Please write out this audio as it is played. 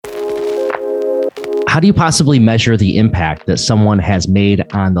How do you possibly measure the impact that someone has made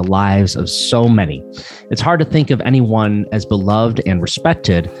on the lives of so many? It's hard to think of anyone as beloved and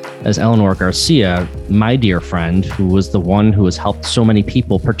respected as Eleanore Garcia, my dear friend, who was the one who has helped so many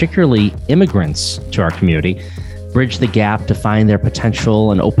people, particularly immigrants to our community, bridge the gap to find their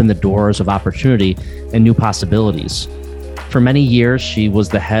potential and open the doors of opportunity and new possibilities. For many years, she was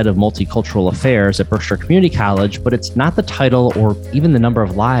the head of multicultural affairs at Berkshire Community College, but it's not the title or even the number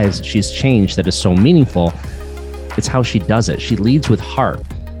of lives she's changed that is so meaningful. It's how she does it. She leads with heart.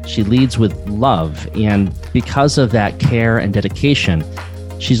 She leads with love. And because of that care and dedication,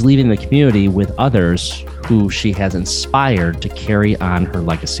 she's leaving the community with others who she has inspired to carry on her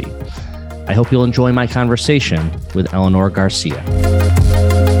legacy. I hope you'll enjoy my conversation with Eleanore Garcia.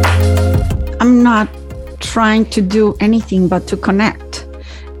 I'm not trying to do anything but to connect.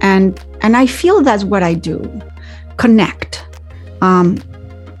 And I feel that's what I do, connect.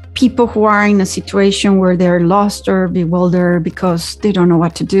 People who are in a situation where they're lost or bewildered because they don't know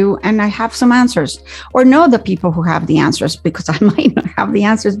what to do. And I have some answers, or know the people who have the answers, because I might not have the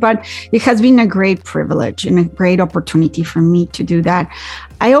answers, but it has been a great privilege and a great opportunity for me to do that.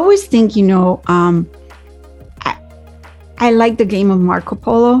 I always think, I like the game of Marco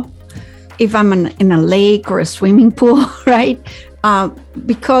Polo. If I'm in a lake or a swimming pool, right?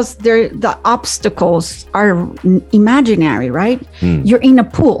 Because the obstacles are imaginary, right? You're in a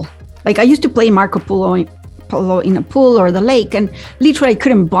pool. Like I used to play Marco Polo in a pool or the lake, and literally I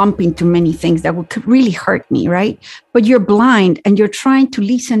couldn't bump into many things that could really hurt me, right? But you're blind and you're trying to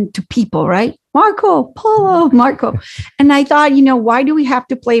listen to people, right? Marco Polo, Marco. And I thought, why do we have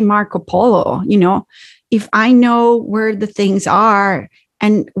to play Marco Polo? If I know where the things are,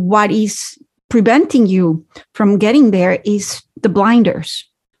 and what is preventing you from getting there is the blinders.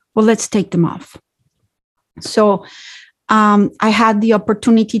 Well, let's take them off. So I had the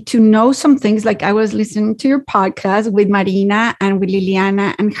opportunity to know some things, like I was listening to your podcast with Marina and with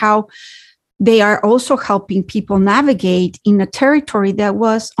Liliana, and how they are also helping people navigate in a territory that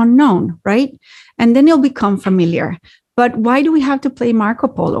was unknown, right? And then it'll become familiar. But why do we have to play Marco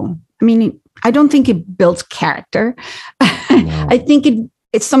Polo? I mean, I don't think it builds character. No. I think it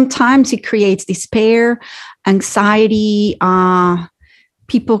sometimes it creates despair, anxiety.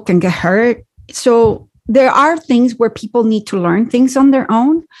 People can get hurt. So there are things where people need to learn things on their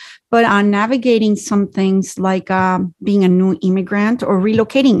own, but on navigating some things like being a new immigrant or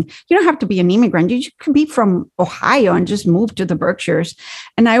relocating, you don't have to be an immigrant. You could be from Ohio and just move to the Berkshires.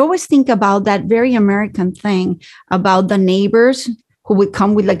 And I always think about that very American thing about the neighbors who would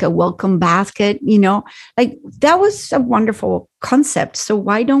come with like a welcome basket, like that was a wonderful concept. So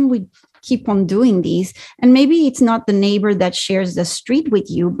why don't we keep on doing these? And maybe it's not the neighbor that shares the street with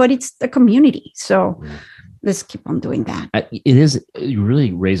you, but it's the community. So let's keep on doing that. It is, you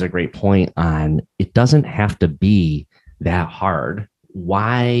really raise a great point on, it doesn't have to be that hard.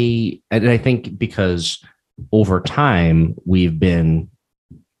 Why? And I think because over time we've been,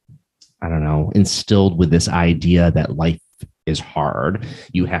 instilled with this idea that life is hard.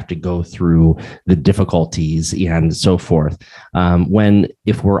 You have to go through the difficulties and so forth.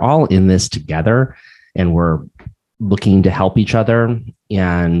 If we're all in this together and we're looking to help each other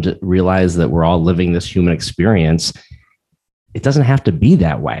and realize that we're all living this human experience, it doesn't have to be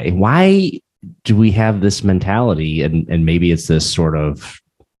that way. Why do we have this mentality? And maybe it's this sort of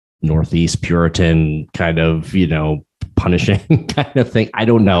Northeast Puritan kind of, punishing kind of thing. I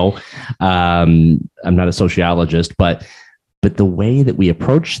don't know. I'm not a sociologist, but the way that we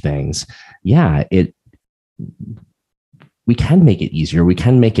approach things, we can make it easier. We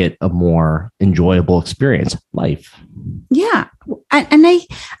can make it a more enjoyable experience, life. Yeah. And I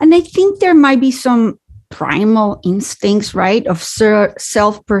think there might be some primal instincts, right, of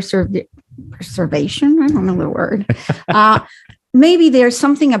self-preservation. I don't know the word. Maybe there's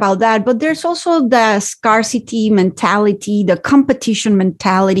something about that, but there's also the scarcity mentality, the competition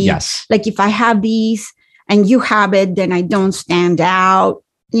mentality. Yes. Like if I have these and you have it, then I don't stand out,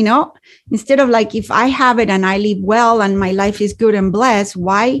 instead of like, if I have it and I live well and my life is good and blessed,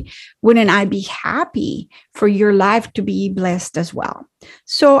 why wouldn't I be happy for your life to be blessed as well?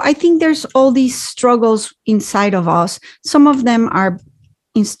 So I think there's all these struggles inside of us. Some of them are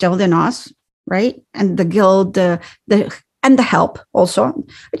instilled in us, right? And the guilt, and the help also.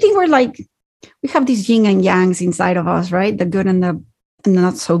 I think we have these yin and yangs inside of us, right? The good and the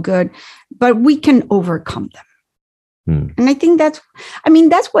not so good, but we can overcome them. And I think that's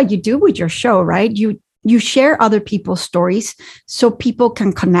what you do with your show, right? You you share other people's stories so people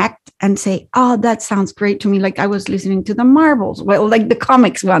can connect and say, oh, that sounds great to me. Like I was listening to the Marvels, well, like the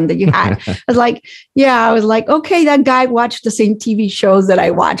comics one that you had. I was like, okay, that guy watched the same TV shows that I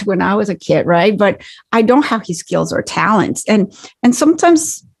watched when I was a kid, right? But I don't have his skills or talents. And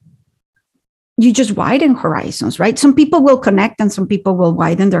sometimes you just widen horizons, right? Some people will connect and some people will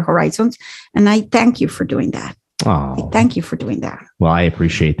widen their horizons. And I thank you for doing that. Oh, thank you for doing that. Well, I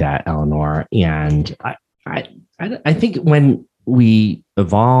appreciate that, Eleanor. And I think when we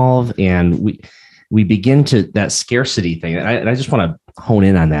evolve and we begin to that scarcity thing, and I just want to hone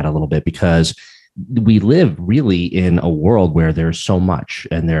in on that a little bit, because we live really in a world where there's so much,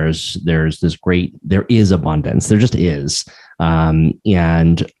 and there is abundance. There just is.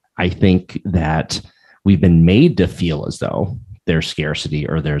 And I think that we've been made to feel as though there's scarcity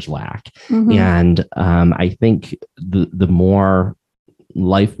or there's lack. Mm-hmm. And I think the more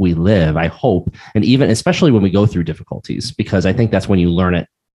life we live, I hope, and even especially when we go through difficulties, because I think that's when you learn it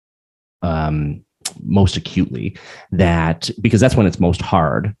most acutely, because that's when it's most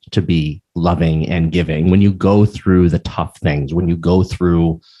hard to be loving and giving. When you go through the tough things, when you go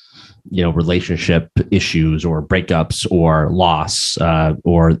through relationship issues or breakups or loss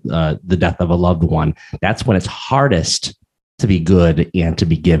or the death of a loved one, that's when it's hardest to be good and to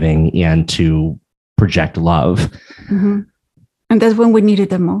be giving and to project love. Mm-hmm. And that's when we need it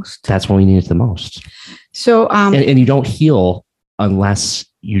the most. That's when we need it the most. So, and you don't heal unless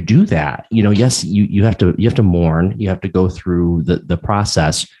you do that. Yes, you have to mourn, you have to go through the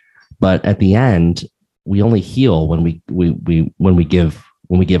process, but at the end, we only heal when we give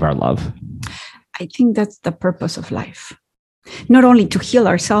our love. I think that's the purpose of life. Not only to heal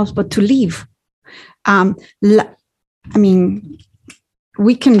ourselves, but to live.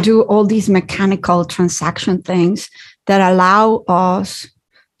 We can do all these mechanical transaction things that allow us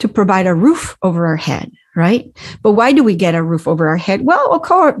to provide a roof over our head, right? But why do we get a roof over our head? Well, of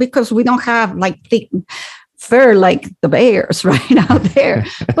course, because we don't have like thick fur like the bears right out there.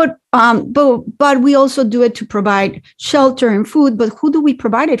 But we also do it to provide shelter and food. But who do we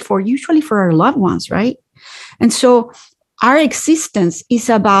provide it for? Usually for our loved ones, right? And so our existence is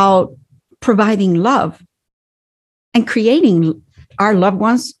about providing love and creating. Our loved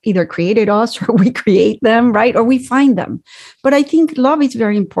ones either created us or we create them, right? Or we find them. But I think love is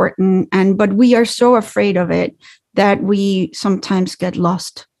very important. But we are so afraid of it that we sometimes get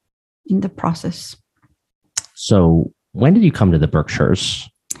lost in the process. So when did you come to the Berkshires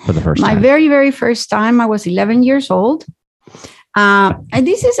for the first time? My very, very first time, I was 11 years old. And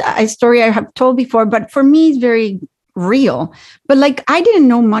this is a story I have told before, but for me, it's very real. But I didn't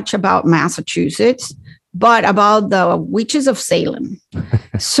know much about Massachusetts, but about the witches of Salem.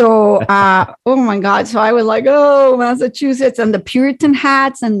 So, oh my God. So I was like, oh, Massachusetts and the Puritan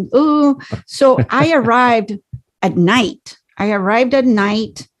hats. And so I arrived at night.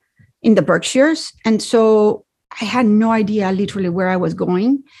 In the Berkshires. And so I had no idea literally where I was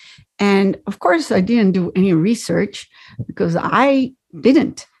going. And of course, I didn't do any research because I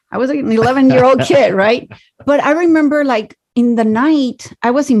didn't. I was an 11-year-old kid, right? But I remember in the night,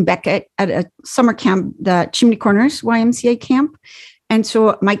 I was in Beckett at a summer camp, the Chimney Corners YMCA camp. And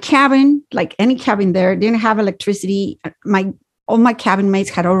so my cabin, like any cabin there, didn't have electricity. All my cabin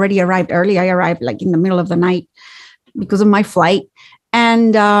mates had already arrived early. I arrived in the middle of the night because of my flight.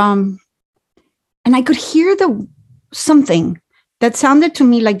 And I could hear something that sounded to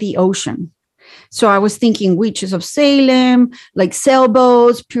me like the ocean. So I was thinking witches of Salem, like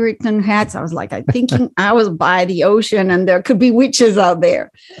sailboats, Puritan hats. I was thinking I was by the ocean and there could be witches out there.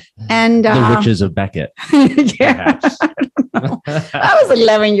 And the witches of Beckett. Yeah, I don't know. I was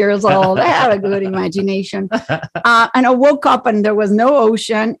 11 years old. I had a good imagination. And I woke up and there was no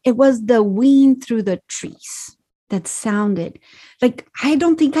ocean. It was the wind through the trees that sounded I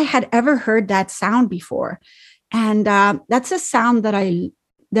don't think I had ever heard that sound before. And that's a sound that I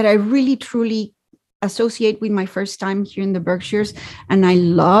really, truly associate with my first time here in the Berkshires. And I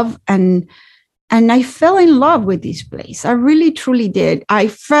love, and I fell in love with this place. I really, truly did. I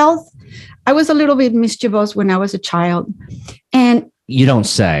was a little bit mischievous when I was a child. And you don't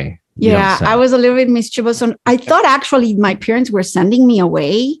say. I was a little bit mischievous. And I thought actually my parents were sending me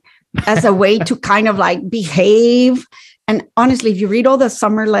away as a way to kind of behave. And honestly, if you read all the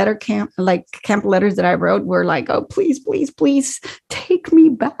summer camp letters that I wrote, were oh, please, please, please take me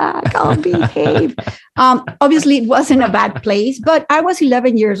back. I'll behave. Obviously, it wasn't a bad place, but I was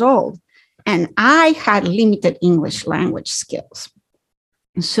 11 years old and I had limited English language skills.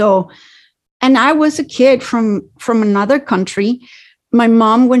 So, and I was a kid from another country my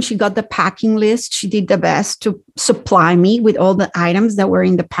mom, when she got the packing list, she did the best to supply me with all the items that were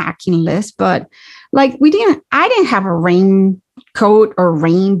in the packing list. But like I didn't have a raincoat or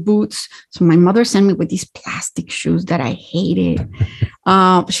rain boots. So my mother sent me with these plastic shoes that I hated.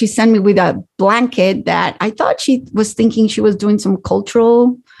 She sent me with a blanket that I thought she was thinking she was doing some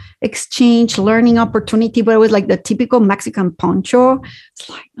cultural exchange learning opportunity, but it was like the typical Mexican poncho. It's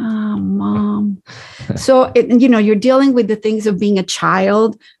like, oh, mom. So, you're dealing with the things of being a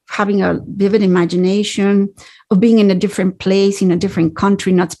child, having a vivid imagination, of being in a different place, in a different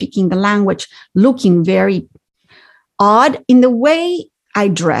country, not speaking the language, looking very odd. In the way I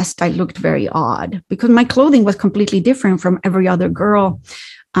dressed, I looked very odd because my clothing was completely different from every other girl.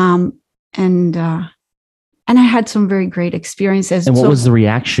 And I had some very great experiences. And what was the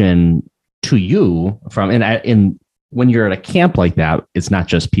reaction to you from, and when you're at a camp like that, it's not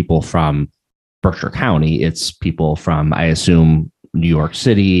just people from Berkshire County, it's people from, I assume, New York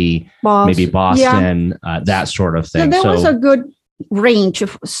City, maybe Boston, that sort of thing. So there was a good range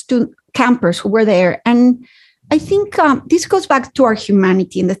of campers who were there. And I think this goes back to our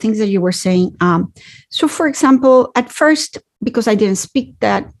humanity and the things that you were saying. So for example, at first, because I didn't speak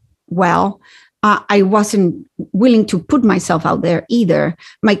that well, I wasn't willing to put myself out there either.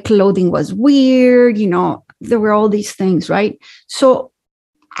 My clothing was weird, there were all these things, right? So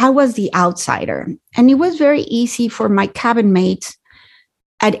I was the outsider. And it was very easy for my cabin mates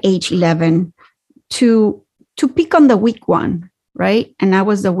at age 11 to pick on the weak one, right? And I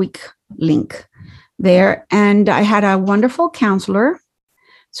was the weak link there. And I had a wonderful counselor,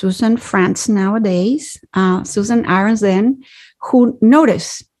 Susan France nowadays, Susan Aarons then, who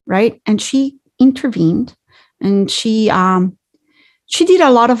noticed, right? And she intervened, and she did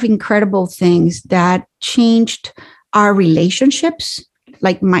a lot of incredible things that changed our relationships.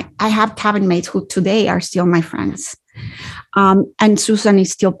 Like I have cabin mates who today are still my friends, and Susan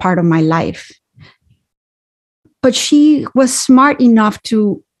is still part of my life. But she was smart enough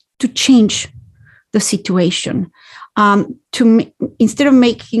to change the situation. Instead of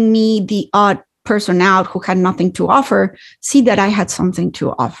making me the odd person out who had nothing to offer, see that I had something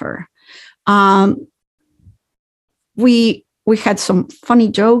to offer. We had some funny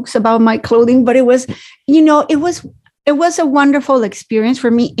jokes about my clothing, but it was a wonderful experience for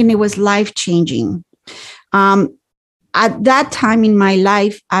me, and it was life-changing. At that time in my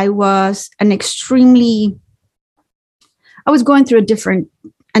life, I was going through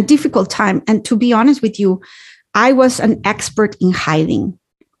a difficult time. And to be honest with you, I was an expert in hiding.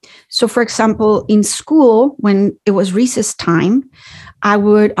 So for example, in school, when it was recess time, I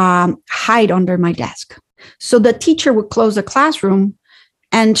would hide under my desk. So the teacher would close the classroom,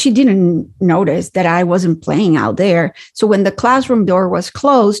 and she didn't notice that I wasn't playing out there. So when the classroom door was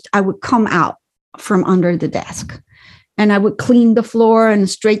closed, I would come out from under the desk, and I would clean the floor and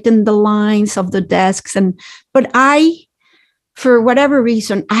straighten the lines of the desks. But for whatever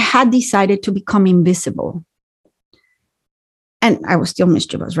reason, I had decided to become invisible. And I was still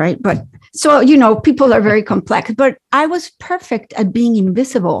mischievous, right? But so, people are very complex, but I was perfect at being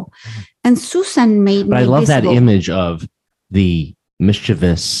invisible. And Susan made me invisible. I love that image of the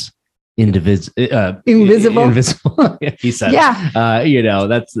mischievous invisible. He said,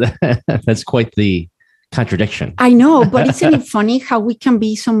 that's quite the contradiction. I know, but isn't it funny how we can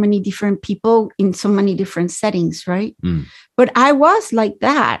be so many different people in so many different settings, right? Mm. But I was like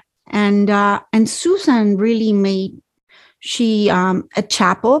that. And Susan really made, at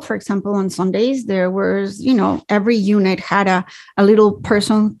chapel, for example, on Sundays, there was, every unit had a little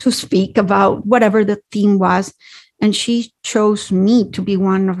person to speak about whatever the theme was. And she chose me to be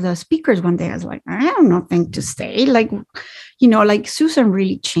one of the speakers one day. I was like, I have nothing to say. Like Susan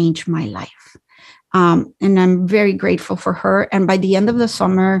really changed my life. And I'm very grateful for her. And by the end of the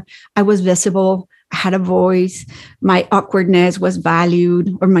summer, I was visible. I had a voice. My awkwardness was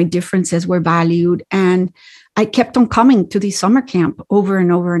valued, or my differences were valued. And I kept on coming to the summer camp over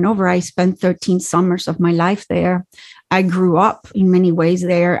and over and over. I spent 13 summers of my life there. I grew up in many ways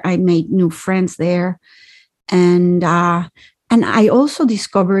there. I made new friends there. And I also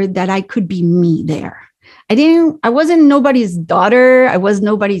discovered that I could be me there. I wasn't nobody's daughter. I was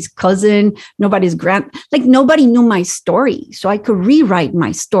nobody's cousin, nobody's nobody knew my story. So I could rewrite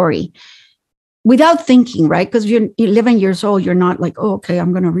my story without thinking, right? Because you're 11 years old, you're not like, oh, okay,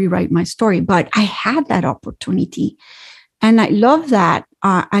 I'm going to rewrite my story. But I had that opportunity. And I love that.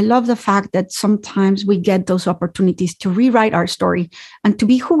 I love the fact that sometimes we get those opportunities to rewrite our story and to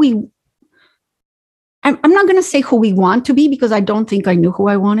be I'm not going to say who we want to be, because I don't think I knew who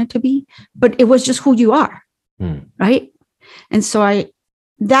I wanted to be, but it was just who you are, right? And so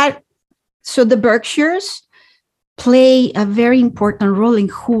the Berkshires, play a very important role in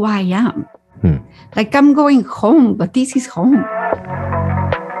who I am. Like I'm going home, but this is home.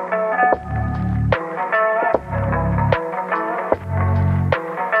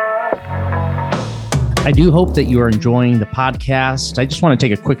 I do hope that you are enjoying the podcast. I just want to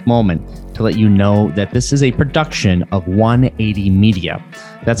take a quick moment to let you know that this is a production of 180 Media.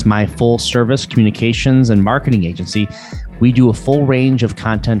 That's my full service communications and marketing agency. We do a full range of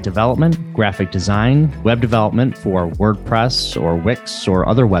content development, graphic design, web development for WordPress or Wix or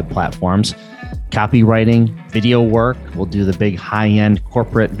other web platforms, copywriting, video work. We'll do the big high-end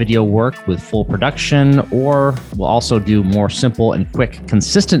corporate video work with full production, or we'll also do more simple and quick,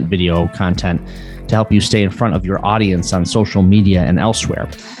 consistent video content to help you stay in front of your audience on social media and elsewhere.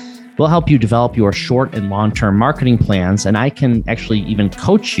 We'll help you develop your short and long-term marketing plans, and I can actually even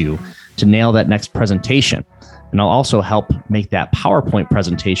coach you to nail that next presentation. And I'll also help make that PowerPoint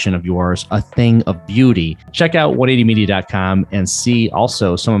presentation of yours a thing of beauty. Check out 180media.com and see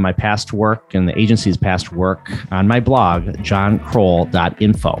also some of my past work and the agency's past work on my blog,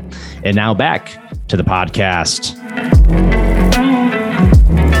 johnkroll.info. And now back to the podcast.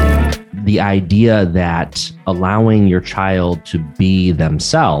 The idea that allowing your child to be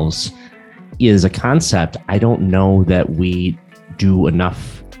themselves is a concept I don't know that we do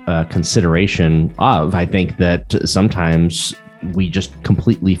enough consideration of. I think that sometimes we just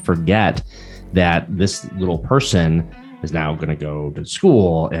completely forget that this little person is now going to go to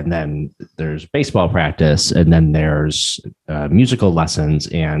school, and then there's baseball practice, and then there's musical lessons,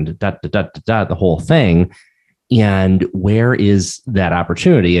 and the whole thing. And where is that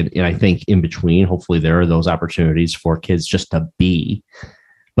opportunity? And I think in between, hopefully there are those opportunities for kids just to be,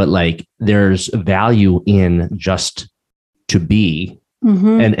 but like there's value in just to be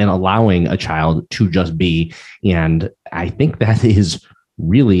and allowing a child to just be. And I think that is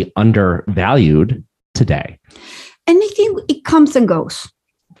really undervalued today. And I think it comes and goes.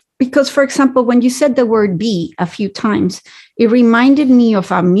 Because, for example, when you said the word be a few times, it reminded me of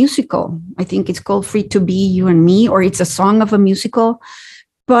a musical. I think it's called Free to Be You and Me, or it's a song of a musical.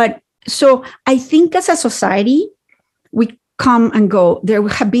 But so I think as a society, we come and go. There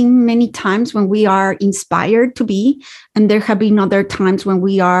have been many times when we are inspired to be, and there have been other times when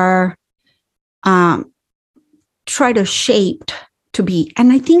we are try to shape to be.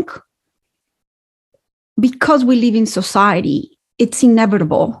 And I think because we live in society, it's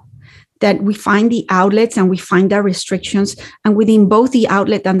inevitable that we find the outlets and we find the restrictions. And within both the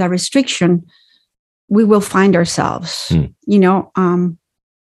outlet and the restriction, we will find ourselves, I'm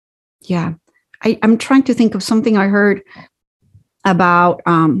trying to think of something I heard about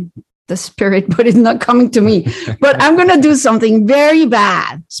the spirit, but it's not coming to me. But I'm going to do something very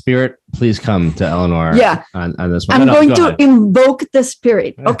bad. Spirit, please come to Eleanore on this one. I'm going to invoke the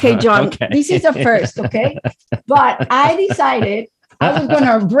spirit. Okay, John, okay. This is the first, okay? But I decided I was going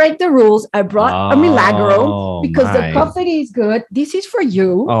to break the rules. I brought a Milagro because the coffee is good. This is for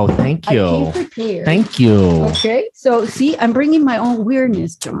you. Oh, thank you. I came prepared. Thank you. Okay. So see, I'm bringing my own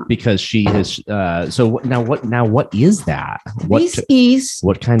weirdness, John. Because she has. So now what is that?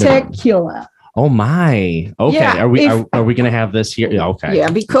 What kind of tequila? Oh my. Okay. Yeah, are we going to have this here? Okay. Yeah,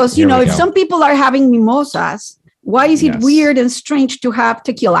 because if some people are having mimosas, why is it weird and strange to have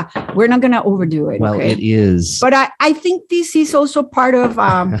tequila? We're not going to overdo it. Well, it is. But I think this is also part of...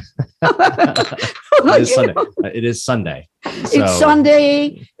 It is Sunday. So, it's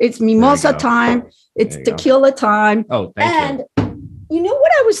Sunday. It's mimosa time. It's tequila time. Oh, thank you. And you know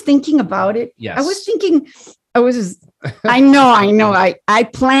what I was thinking about it? Yes. I know. I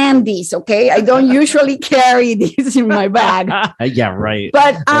planned these, okay? I don't usually carry these in my bag. Yeah, right.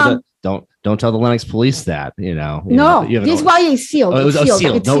 But... Don't tell the Lennox police that, No, this is why it's sealed. Oh, it's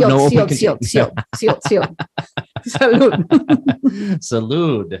sealed. Sealed. Salud.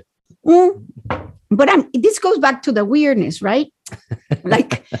 Salud. But this goes back to the weirdness, right?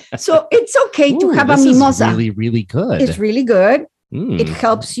 So it's okay to have a mimosa. Is really, really good. It's really good. It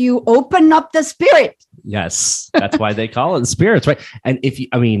helps you open up the spirit. Yes, that's why they call it spirits, right? And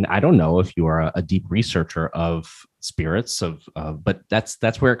I don't know if you are a deep researcher of spirits but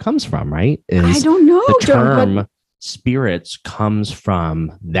that's where it comes from, right? I don't know. The term spirits comes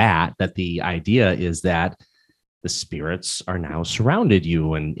from that the idea is that the spirits are now surrounded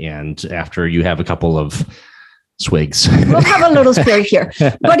you, and after you have a couple of swigs, we'll have a little spirit here.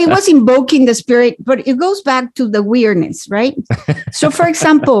 But it was invoking the spirit, but it goes back to the weirdness, right? So for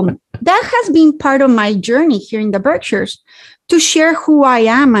example, that has been part of my journey here in the Berkshires, to share who I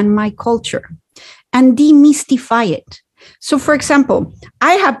am and my culture and demystify it. So, for example,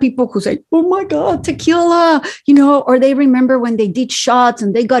 I have people who say, oh my God, tequila, or they remember when they did shots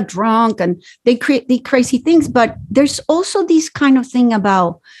and they got drunk and they create the crazy things. But there's also this kind of thing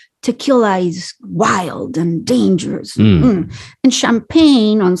about tequila is wild and dangerous. And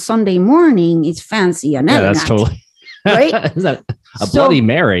champagne on Sunday morning is fancy and elegant. That's totally right. Is that a Bloody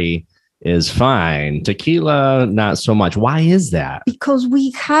Mary is fine. Tequila, not so much. Why is that? Because we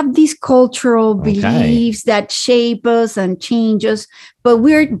have these cultural beliefs that shape us and change us, but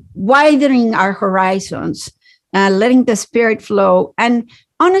we're widening our horizons, letting the spirit flow. And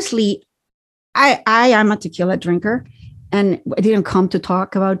honestly, I am a tequila drinker, and I didn't come to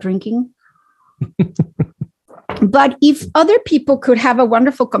talk about drinking. But if other people could have a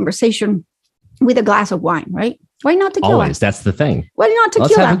wonderful conversation with a glass of wine, right? Why not tequila? Always. That's the thing. Why not tequila?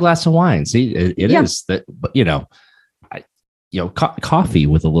 Let's have a glass of wine. See, it is that, but coffee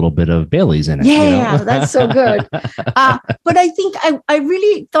with a little bit of Bailey's in it. Yeah, that's so good. But I think I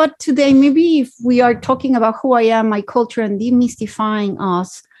really thought today, maybe if we are talking about who I am, my culture, and demystifying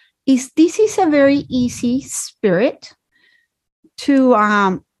us, this is a very easy spirit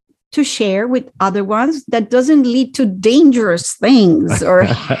to share with other ones that doesn't lead to dangerous things or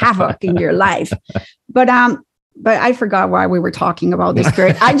havoc in your life. But I forgot why we were talking about this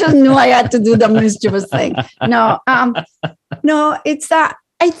spirit. I just knew I had to do the mischievous thing. No, it's that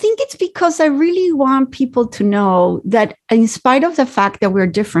I think it's because I really want people to know that in spite of the fact that we're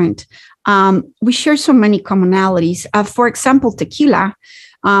different, we share so many commonalities. For example, tequila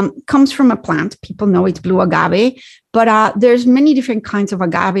comes from a plant. People know it's blue agave, but there's many different kinds of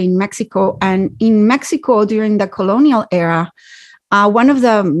agave in Mexico. And in Mexico during the colonial era, one of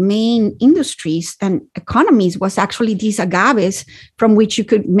the main industries and economies was actually these agaves, from which you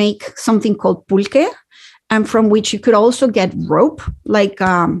could make something called pulque, and from which you could also get rope, like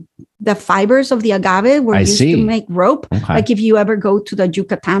the fibers of the agave were used to make rope. Okay. Like if you ever go to the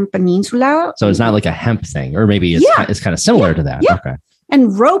Yucatan Peninsula. So it's not like a hemp thing, or maybe it's kind of similar to that. Yeah. Okay.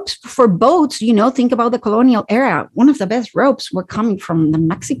 And ropes for boats, think about the colonial era. One of the best ropes were coming from the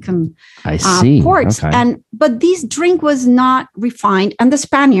Mexican ports. Okay. But this drink was not refined. And the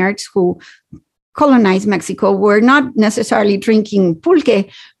Spaniards who colonized Mexico were not necessarily drinking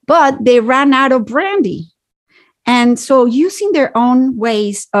pulque, but they ran out of brandy. And so using their own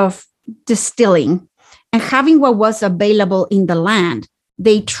ways of distilling and having what was available in the land,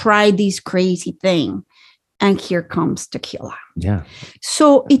 they tried this crazy thing. And here comes tequila. Yeah.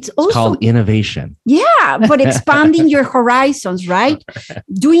 So it's also called innovation. Yeah, but expanding your horizons, right?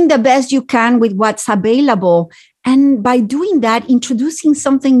 Doing the best you can with what's available. And by doing that, introducing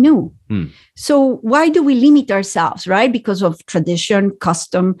something new. So why do we limit ourselves, right? Because of tradition,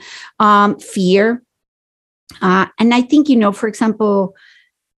 custom, fear. And I think, for example,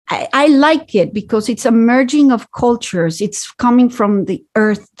 I like it because it's a merging of cultures. It's coming from the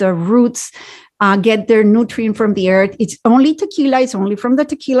earth, the roots, get their nutrient from the earth. It's only tequila. It's only from the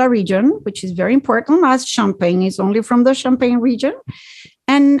tequila region, which is very important, as champagne is only from the Champagne region.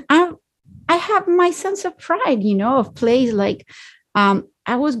 And I have my sense of pride, of place. Like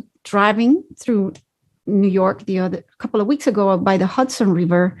I was driving through New York a couple of weeks ago by the Hudson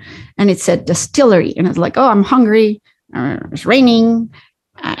River, and it said distillery. And I was like, oh, I'm hungry. It's raining.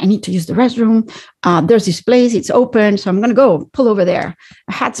 I need to use the restroom. There's this place, it's open, so I'm going to go pull over there.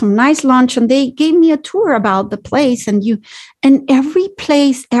 I had some nice lunch, and they gave me a tour about the place. And every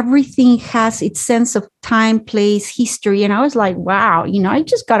place, everything has its sense of time, place, history. And I was like, wow, I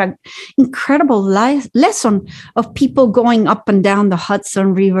just got an incredible lesson of people going up and down the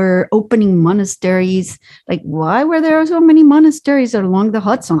Hudson River, opening monasteries. Like, why were there so many monasteries along the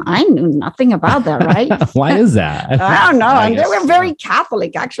Hudson? I knew nothing about that, right? Why is that? I don't know. And they were very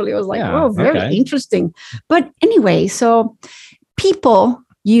Catholic, actually. I was like, very interesting. But anyway, so people,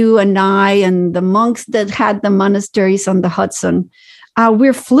 you and I and the monks that had the monasteries on the Hudson,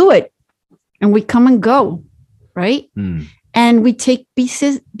 we're fluid and we come and go, right? And we take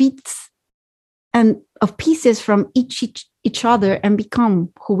bits and of pieces from each other and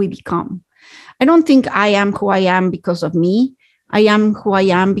become who we become. I don't think I am who I am because of me. I am who I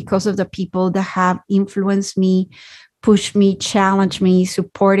am because of the people that have influenced me, pushed me, challenged me,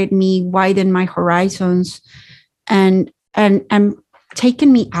 supported me, widened my horizons, and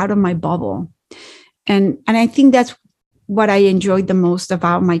taken me out of my bubble. And I think that's what I enjoyed the most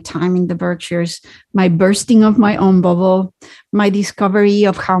about my time in the Berkshires, my bursting of my own bubble, my discovery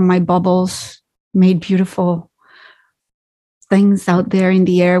of how my bubbles made beautiful things out there in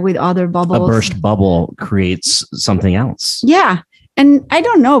the air with other bubbles. A burst bubble creates something else. Yeah. And I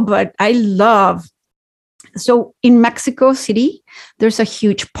don't know, but I love. So in Mexico City, there's a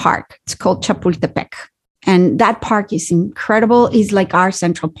huge park. It's called Chapultepec. And that park is incredible. It's like our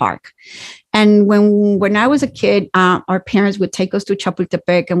Central Park. And when I was a kid, our parents would take us to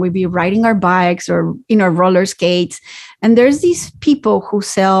Chapultepec, and we'd be riding our bikes or, roller skates. And there's these people who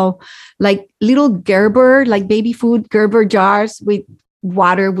sell like little Gerber, like baby food Gerber jars with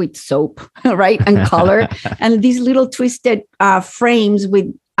water with soap, right? And color. And these little twisted frames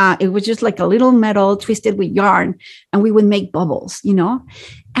with, it was just like a little metal twisted with yarn. And we would make bubbles,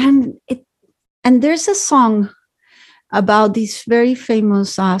 And there's a song about this very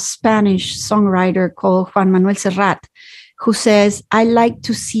famous Spanish songwriter called Juan Manuel Serrat, who says, I like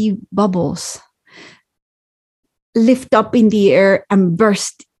to see bubbles lift up in the air and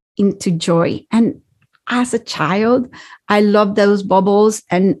burst into joy. And as a child, I loved those bubbles.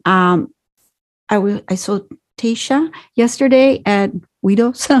 And I saw Tasha yesterday at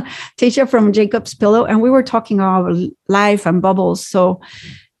Guido's, Tasha from Jacob's Pillow, and we were talking about life and bubbles. So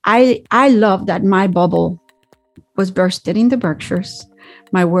I love that my bubble was bursted in the Berkshires.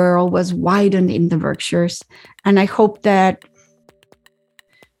 My world was widened in the Berkshires. And I hope that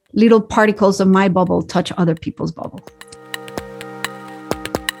little particles of my bubble touch other people's bubble.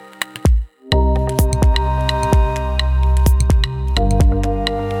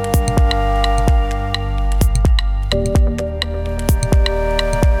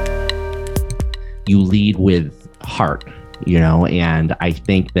 You lead with heart, and I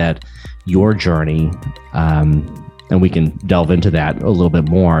think that your journey, and we can delve into that a little bit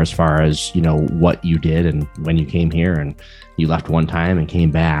more as far as, what you did and when you came here, and you left one time and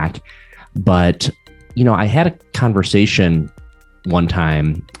came back. But, I had a conversation one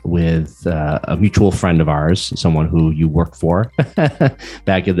time with a mutual friend of ours, someone who you worked for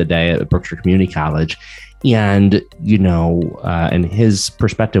back in the day at Berkshire Community College. And, and his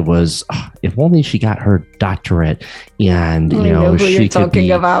perspective was, if only she got her doctorate and, she could be,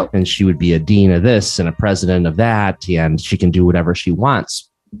 and she would be a dean of this and a president of that, and she can do whatever she wants.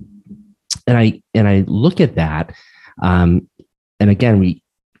 And I look at that. And again, we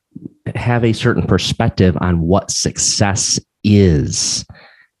have a certain perspective on what success is.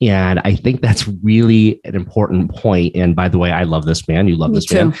 And I think that's really an important point. And by the way, I love this man. You love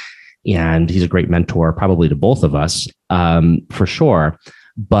this man. And he's a great mentor, probably to both of us, for sure.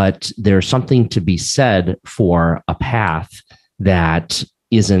 But there's something to be said for a path that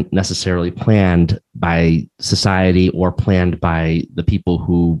isn't necessarily planned by society or planned by the people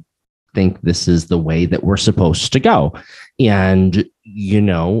who think this is the way that we're supposed to go. And,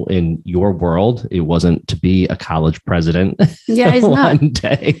 in your world, it wasn't to be a college president one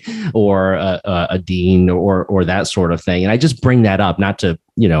day or a dean or that sort of thing. And I just bring that up, not to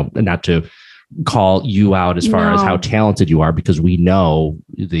call you out as far as how talented you are, because we know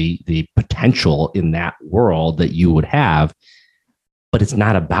the potential in that world that you would have. But it's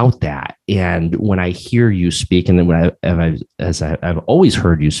not about that. And when I hear you speak, and then as I've always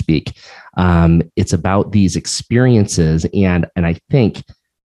heard you speak, it's about these experiences. And I think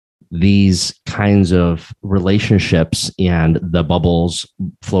these kinds of relationships and the bubbles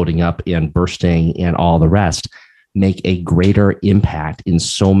floating up and bursting and all the rest make a greater impact in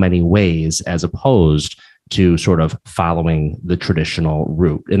so many ways, as opposed to sort of following the traditional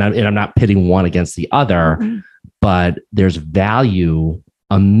route. And I'm not pitting one against the other. Mm-hmm. But there's value,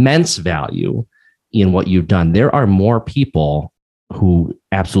 immense value in what you've done. There are more people who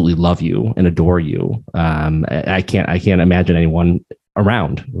absolutely love you and adore you. I can't imagine anyone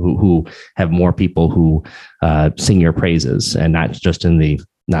around who have more people who sing your praises, and not just in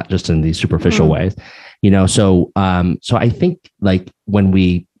the superficial ways, So I think, like, when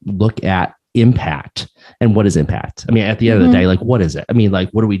we look at impact, and what is impact? I mean, at the end of the day, like, what is it? I mean, like,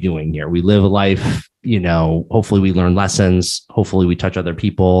 what are we doing here? We live a life, hopefully we learn lessons, hopefully we touch other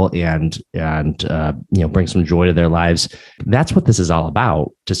people and bring some joy to their lives. That's what this is all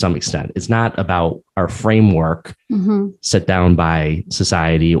about, to some extent. It's not about our framework set down by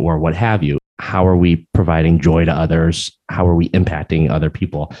society or what have you. How are we providing joy to others? How are we impacting other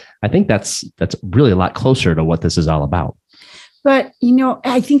people? I think that's really a lot closer to what this is all about. But,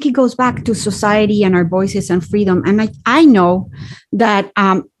 I think it goes back to society and our voices and freedom. And I know that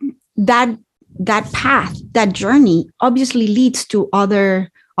that path, that journey obviously leads to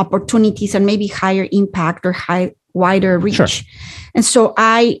other opportunities and maybe higher impact or wider reach. Sure. And so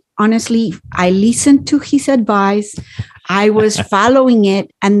I listened to his advice. I was following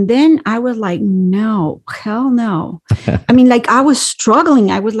it. And then I was like, no, hell no. I mean, like, I was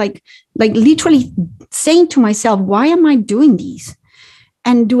struggling. I was like literally saying to myself, why am I doing these?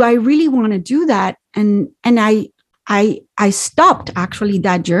 And do I really want to do that? And I stopped actually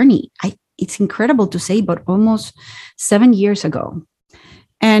that journey. It's incredible to say, but almost 7 years ago.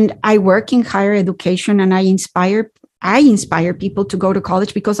 And I work in higher education, and I inspire people to go to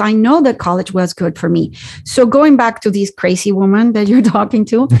college because I know that college was good for me. So going back to this crazy woman that you're talking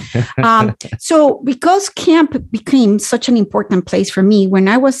to, so because camp became such an important place for me, when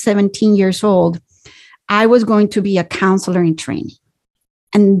I was 17 years old, I was going to be a counselor in training.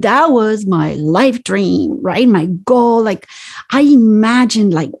 And that was my life dream, right? My goal. Like I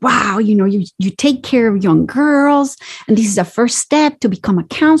imagined like, wow, you take care of young girls, and this is the first step to become a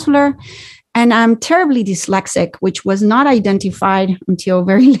counselor. And I'm terribly dyslexic, which was not identified until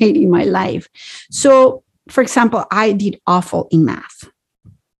very late in my life. So, for example, I did awful in math.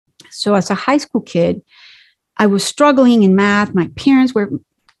 So as a high school kid, I was struggling in math. My parents were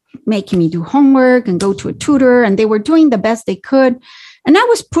making me do homework and go to a tutor, and they were doing the best they could. And I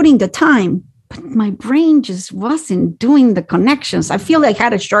was putting the time, but my brain just wasn't doing the connections. I feel like I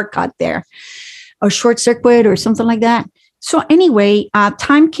had a shortcut there, a short circuit or something like that. So anyway,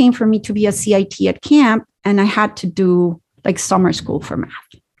 time came for me to be a CIT at camp, and I had to do like summer school for math.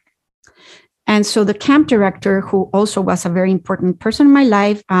 And so the camp director, who also was a very important person in my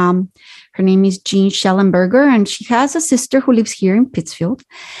life, her name is Jean Schellenberger, and she has a sister who lives here in Pittsfield.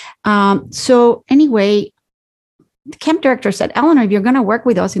 So anyway, the camp director said, Eleanor, if you're going to work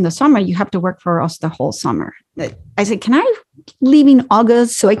with us in the summer, you have to work for us the whole summer. I said, can I leave in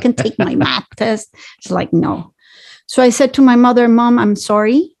August so I can take my math test? She's like, no. So I said to my mother, Mom, I'm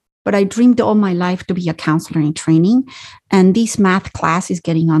sorry, but I dreamed all my life to be a counselor in training. And this math class is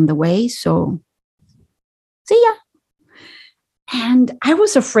getting on the way. So see ya. And I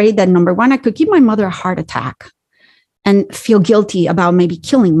was afraid that, number one, I could give my mother a heart attack and feel guilty about maybe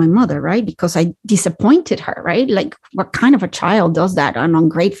killing my mother, right? Because I disappointed her, right? Like, what kind of a child does that? An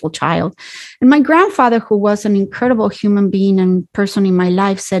ungrateful child. And my grandfather, who was an incredible human being and person in my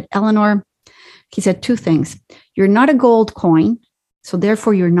life, said, Eleanor, he said two things. You're not a gold coin, so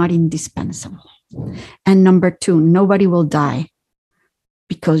therefore you're not indispensable. And number two, nobody will die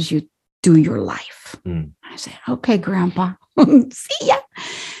because you do your life. I said, okay, Grandpa, see ya.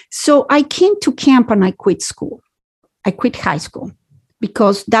 So I came to camp and I quit school. I quit high school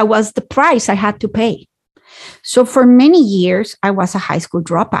because that was the price I had to pay. So for many years, I was a high school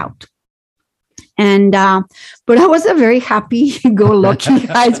dropout. And, but I was a very happy-go-lucky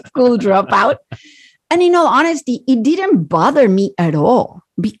high school dropout. And in all honesty, it didn't bother me at all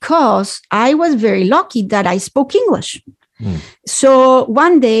because I was very lucky that I spoke English. So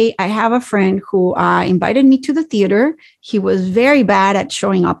one day I have a friend who invited me to the theater. He was very bad at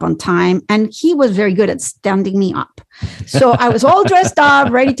showing up on time, and he was very good at standing me up. So I was all dressed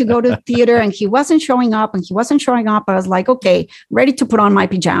up, ready to go to the theater, and he wasn't showing up. I was like, okay, ready to put on my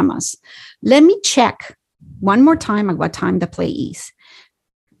pajamas. Let me check one more time at what time the play is.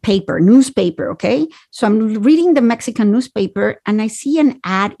 Newspaper, okay? So I'm reading the Mexican newspaper and I see an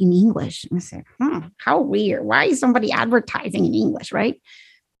ad in English. And I said, how weird. Why is somebody advertising in English, right?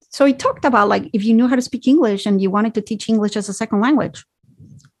 So he talked about like, if you knew how to speak English and you wanted to teach English as a second language,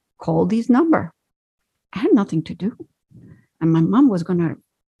 call this number. I had nothing to do. And my mom was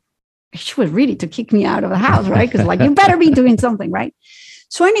she was ready to kick me out of the house, right? Because like, you better be doing something, right?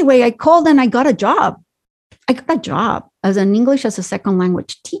 So anyway, I called and I got a job. As an English as a second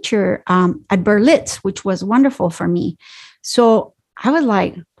language teacher at Berlitz, which was wonderful for me. So I was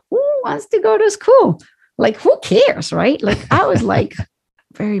like, who wants to go to school? Like, who cares, right? Like, I was like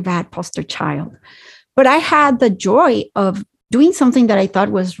very bad poster child. But I had the joy of doing something that I thought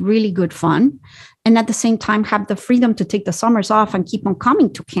was really good fun. And at the same time, have the freedom to take the summers off and keep on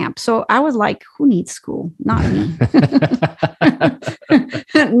coming to camp. So I was like, who needs school? Not me.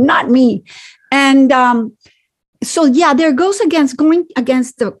 Not me. And so, yeah, there goes going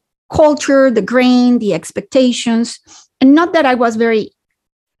against the culture, the grain, the expectations. And not that I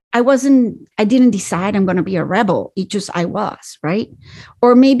didn't decide I'm going to be a rebel. It just, I was, right?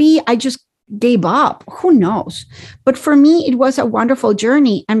 Or maybe I just gave up. Who knows? But for me, it was a wonderful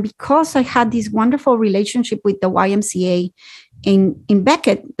journey. And because I had this wonderful relationship with the YMCA in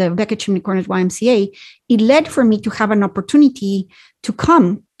Beckett, the Beckett Chimney Corners YMCA, it led for me to have an opportunity to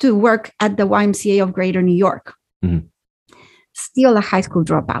come to work at the YMCA of Greater New York. Mm-hmm. Still a high school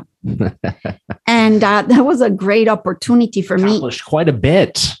dropout. And that was a great opportunity for me. Accomplished quite a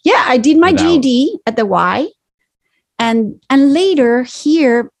bit. Yeah, I did my GED at the Y. And later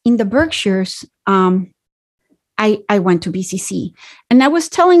here in the Berkshires, I went to BCC. And I was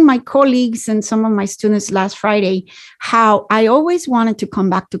telling my colleagues and some of my students last Friday how I always wanted to come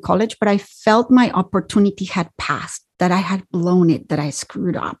back to college, but I felt my opportunity had passed, that I had blown it, that I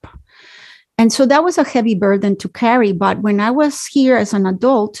screwed up. And so that was a heavy burden to carry. But when I was here as an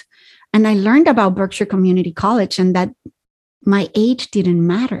adult and I learned about Berkshire Community College and that my age didn't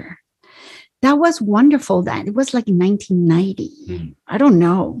matter. That was wonderful then. It was like 1990. I don't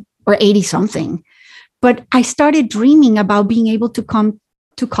know, or 80 something. But I started dreaming about being able to come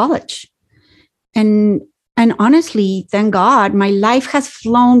to college. And honestly, thank God, my life has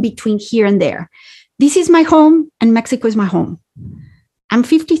flown between here and there. This is my home and Mexico is my home. I'm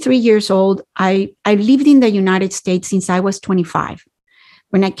 53 years old. I lived in the United States since I was 25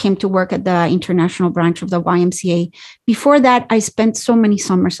 when I came to work at the international branch of the YMCA. Before that, I spent so many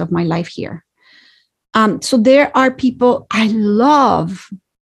summers of my life here. So there are people I love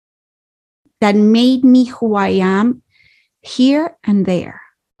that made me who I am here and there,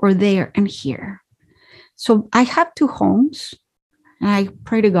 or there and here. So I have two homes, and I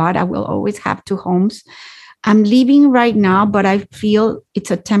pray to God I will always have two homes. I'm leaving right now, but I feel it's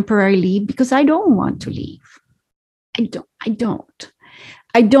a temporary leave because I don't want to leave. I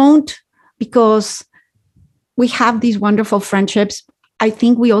don't because we have these wonderful friendships. I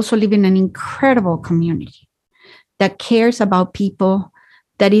think we also live in an incredible community that cares about people,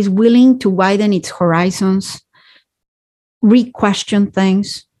 that is willing to widen its horizons, re-question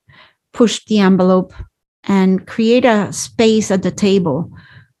things, push the envelope, and create a space at the table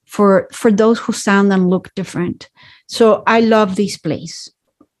for those who sound and look different. So I love this place.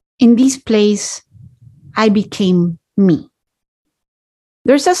 In this place, I became me.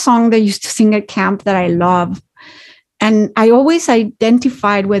 There's a song that I used to sing at camp that I love. And I always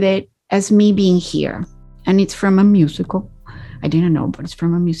identified with it as me being here. And it's from a musical. I didn't know, but it's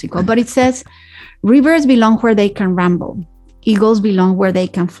from a musical. But it says, rivers belong where they can ramble. Eagles belong where they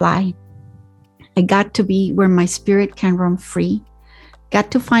can fly. I got to be where my spirit can roam free. Got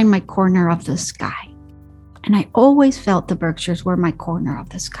to find my corner of the sky. And I always felt the Berkshires were my corner of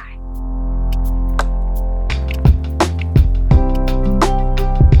the sky.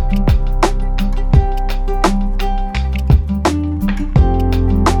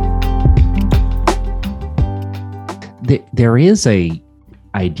 There is a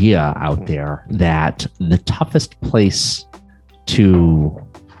idea out there that the toughest place to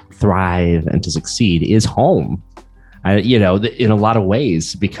thrive and to succeed is home. In a lot of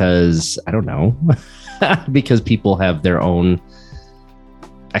ways, because I don't know, because people have their own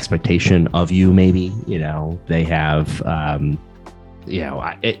expectation of you. Maybe they have.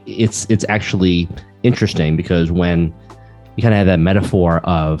 It's actually interesting because when you kind of have that metaphor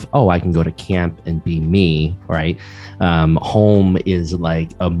of, I can go to camp and be me, right? Home is like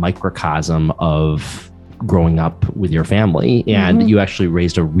a microcosm of growing up with your family. And you actually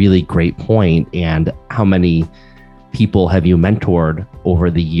raised a really great point. And how many people have you mentored over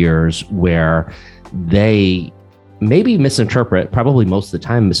the years where they maybe misinterpret, probably most of the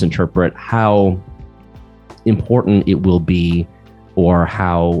time misinterpret how important it will be or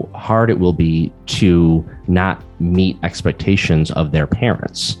how hard it will be to not meet expectations of their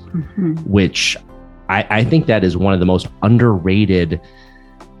parents, which I think that is one of the most underrated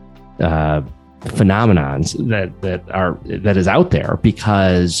phenomenons that is out there,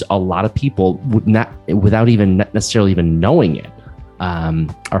 because a lot of people would not, without even necessarily even knowing it,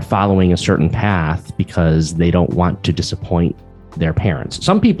 are following a certain path because they don't want to disappoint their parents.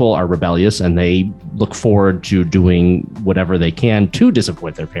 Some people are rebellious and they look forward to doing whatever they can to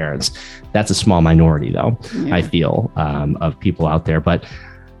disappoint their parents. That's a small minority, though, I feel, of people out there. But,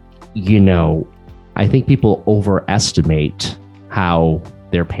 I think people overestimate how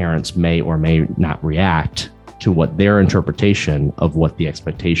their parents may or may not react to what their interpretation of what the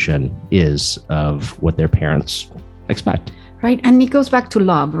expectation is of what their parents expect. Right. And it goes back to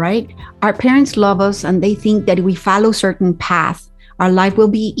love, right? Our parents love us and they think that if we follow certain path, our life will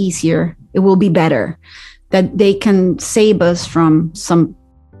be easier. It will be better, that they can save us from some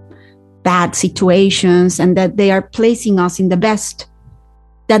bad situations and that they are placing us in the best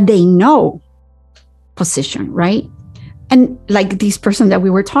that they know position, right? And like this person that we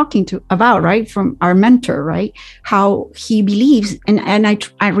were talking to about, right? From our mentor, right? How he believes, and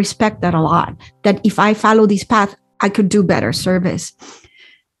I respect that a lot, that if I follow this path, I could do better service.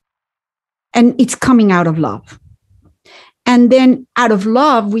 And it's coming out of love. And then out of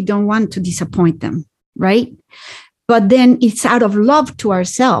love, we don't want to disappoint them, right? But then it's out of love to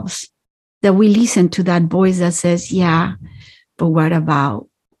ourselves that we listen to that voice that says, yeah, but what about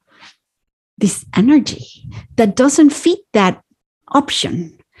this energy that doesn't fit that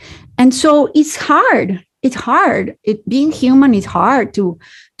option? And so it's hard. It's hard. Being human is hard to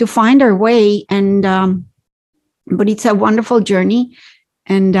find our way. And but it's a wonderful journey.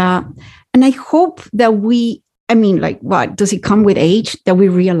 And I hope that I mean, like what? Does it come with age that we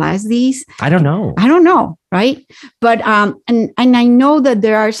realize these? I don't know. I don't know, right? But and I know that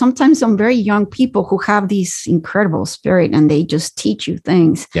there are sometimes some very young people who have this incredible spirit and they just teach you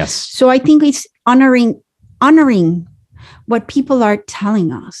things. Yes. So I think it's honoring what people are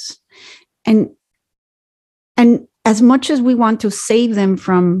telling us. And as much as we want to save them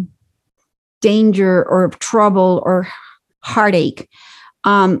from danger or trouble or heartache,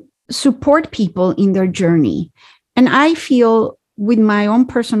 support people in their journey. And I feel with my own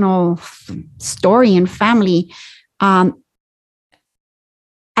personal story and family, I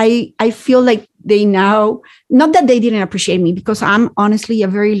feel like they now, not that they didn't appreciate me, because I'm honestly a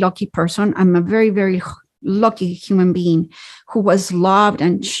very lucky person. I'm a very, very lucky human being who was loved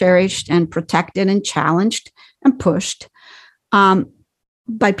and cherished and protected and challenged and pushed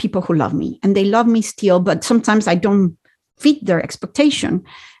by people who love me. And they love me still, but sometimes I don't fit their expectation.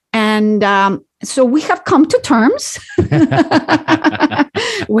 And so we have come to terms.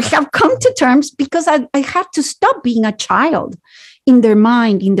 We have come to terms because I have to stop being a child in their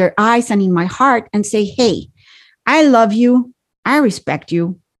mind, in their eyes, and in my heart, and say, hey, I love you, I respect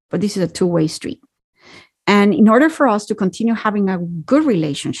you, but this is a two-way street. And in order for us to continue having a good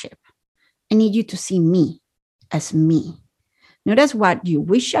relationship, I need you to see me as me, not as what you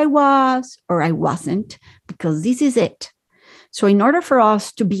wish I was or I wasn't, because this is it. So in order for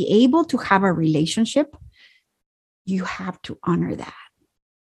us to be able to have a relationship, you have to honor that.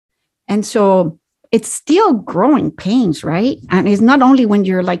 And so it's still growing pains, right? And it's not only when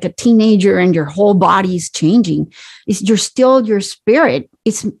you're like a teenager and your whole body is changing, it's your spirit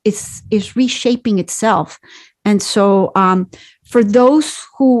is reshaping itself. And so for those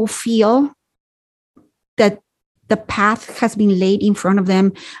who feel that the path has been laid in front of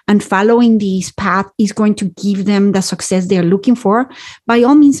them and following this path is going to give them the success they're looking for, by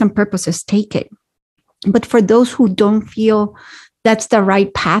all means and purposes, take it. But for those who don't feel that's the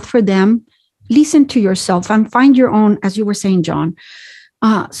right path for them, listen to yourself and find your own, as you were saying, John,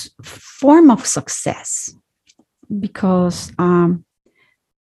 form of success. Because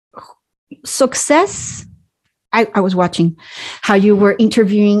success, I was watching how you were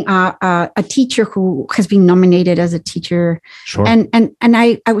interviewing a teacher who has been nominated as a teacher. Sure. And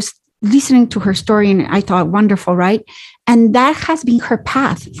I was listening to her story and I thought, wonderful, right? And that has been her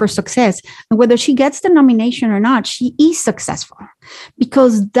path for success. And whether she gets the nomination or not, she is successful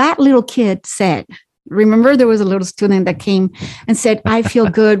because that little kid said, remember, there was a little student that came and said, I feel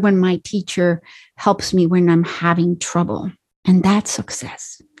good when my teacher helps me when I'm having trouble. And that's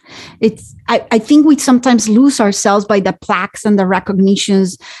success. I think we sometimes lose ourselves by the plaques and the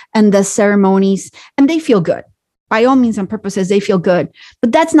recognitions and the ceremonies, and they feel good. By all means and purposes, they feel good.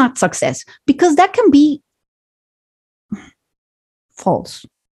 But that's not success, because that can be false.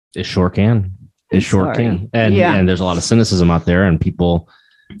 It sure can. It sure can. And there's a lot of cynicism out there and people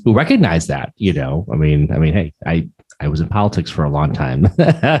who recognize that, I mean, hey, I was in politics for a long time,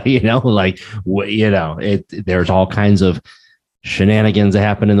 there's all kinds of shenanigans that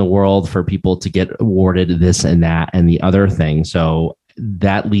happen in the world for people to get awarded this and that and the other thing. So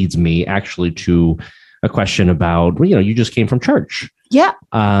that leads me actually to a question about, you just came from church. Yeah.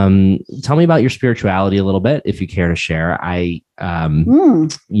 Tell me about your spirituality a little bit, if you care to share.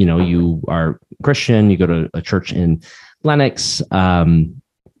 You are Christian, you go to a church in Lenox,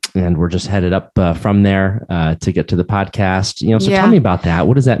 and we're just headed up from there to get to the podcast. Tell me about that.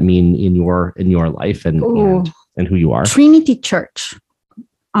 What does that mean in your life and who you are? Trinity Church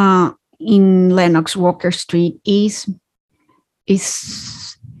in Lenox, Walker Street is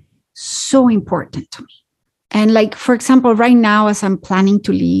so important to me. And like, for example, right now, as I'm planning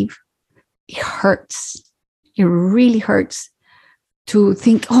to leave, it hurts. It really hurts to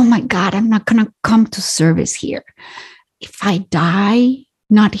think, oh my God, I'm not going to come to service here. If I die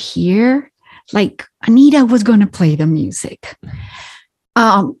not here, like Anita was going to play the music.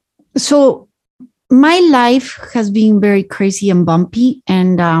 So my life has been very crazy and bumpy.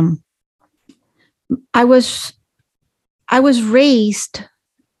 And I was raised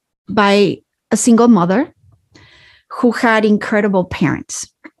by a single mother who had incredible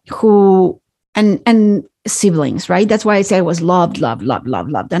parents and siblings, right? That's why I say I was loved,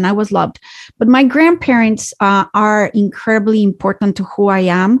 and I was loved. But my grandparents are incredibly important to who I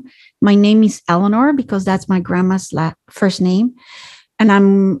am. My name is Eleanore because that's my grandma's first name. And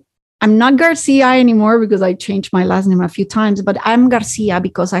I'm not Garcia anymore because I changed my last name a few times, but I'm Garcia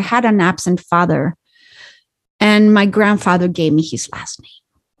because I had an absent father and my grandfather gave me his last name.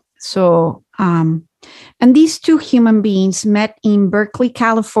 So, and these two human beings met in Berkeley,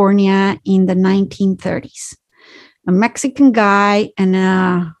 California in the 1930s, a Mexican guy and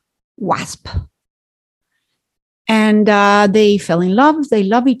a WASP. And they fell in love. They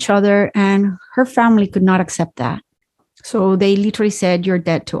love each other. And her family could not accept that. So they literally said, you're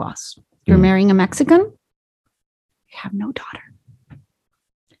dead to us. You're marrying a Mexican. You have no daughter.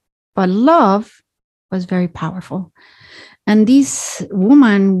 But love was very powerful. And this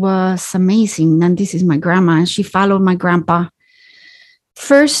woman was amazing. And this is my grandma. And she followed my grandpa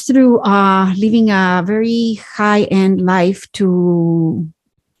first through living a very high-end life to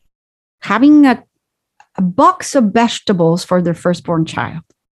having a box of vegetables for their firstborn child.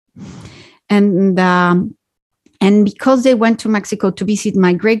 And because they went to Mexico to visit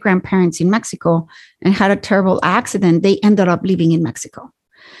my great-grandparents in Mexico and had a terrible accident, they ended up living in Mexico,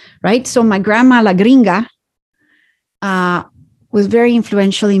 right? So my grandma, La Gringa, was very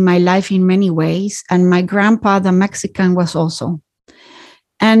influential in my life in many ways. And my grandpa, the Mexican, was also.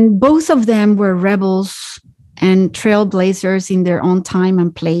 And both of them were rebels and trailblazers in their own time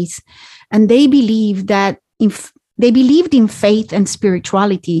and place. And they believed that they believed in faith and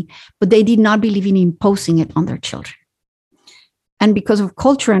spirituality, but they did not believe in imposing it on their children. And because of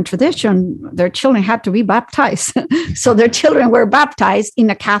culture and tradition, their children had to be baptized. So their children were baptized in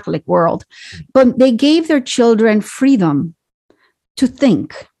a Catholic world. But they gave their children freedom to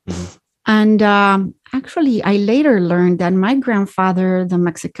think. Mm-hmm. And actually, I later learned that my grandfather, the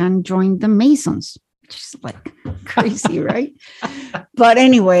Mexican, joined the Masons. Which is like crazy, right? But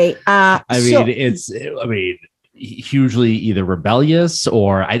anyway, hugely either rebellious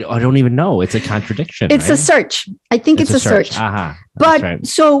or I don't even know. It's a contradiction. It's right? A search. I think it's a search. Uh-huh. But right.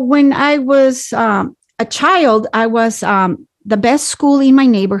 So when I was a child, I was the best school in my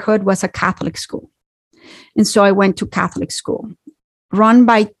neighborhood was a Catholic school. And so I went to Catholic school run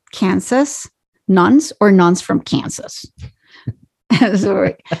by Kansas nuns or nuns from Kansas.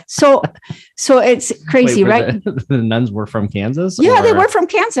 So it's crazy. Wait, right? The nuns were from Kansas? Yeah, they were from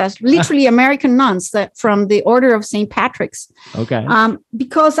Kansas, literally American nuns that from the Order of St. Patrick's. Okay.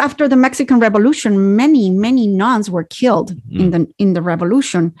 Because after the Mexican Revolution, many nuns were killed in the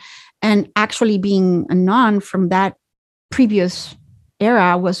revolution. And actually being a nun from that previous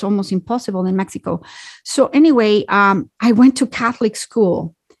era was almost impossible in Mexico. So anyway, I went to Catholic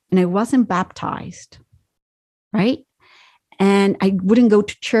school and I wasn't baptized, right? And I wouldn't go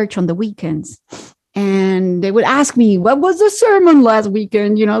to church on the weekends. And they would ask me, what was the sermon last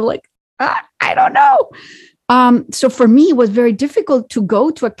weekend? I don't know. So for me, it was very difficult to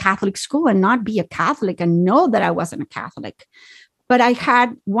go to a Catholic school and not be a Catholic and know that I wasn't a Catholic. But I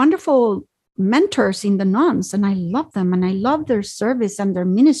had wonderful mentors in the nuns, and I loved them. And I loved their service and their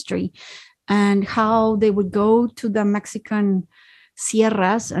ministry and how they would go to the Mexican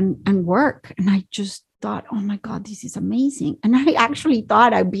sierras and work. And I just thought, oh my God, this is amazing. And I actually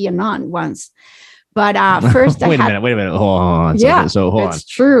thought I'd be a nun once. But first wait a minute. Hold on. Yeah, so hold on. It's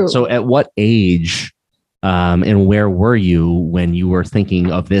true. So at what age and where were you when you were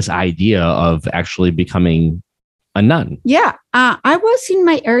thinking of this idea of actually becoming a nun? Yeah, I was in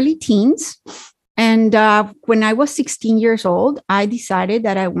my early teens. And when I was 16 years old, I decided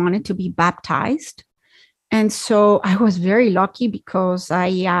that I wanted to be baptized. And so I was very lucky because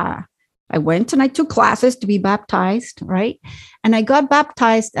I went and I took classes to be baptized, right? And I got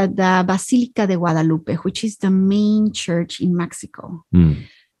baptized at the Basilica de Guadalupe, which is the main church in Mexico. Mm.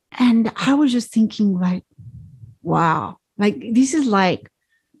 And I was just thinking like, wow, like this is like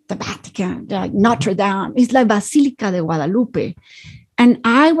the Vatican, like Notre Dame. It's like Basilica de Guadalupe. And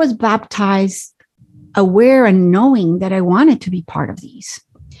I was baptized aware and knowing that I wanted to be part of these.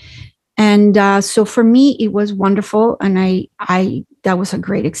 And so for me, it was wonderful. And I that was a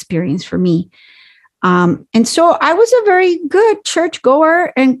great experience for me. And so I was a very good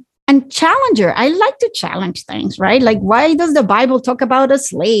churchgoer and challenger. I like to challenge things, right? Like, why does the Bible talk about a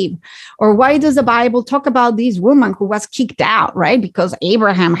slave? Or why does the Bible talk about this woman who was kicked out, right? Because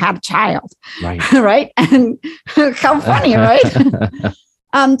Abraham had a child, right? Right? And how funny, right?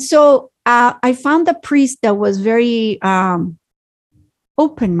 So I found a priest that was very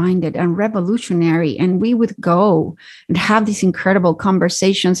open-minded and revolutionary, and we would go and have these incredible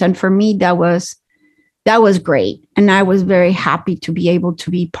conversations. And for me, that was great. And I was very happy to be able to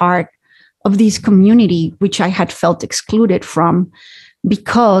be part of this community, which I had felt excluded from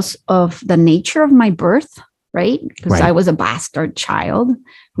because of the nature of my birth, right? Because right. I was a bastard child,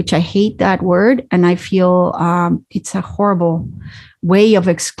 which I hate that word. And I feel it's a horrible way of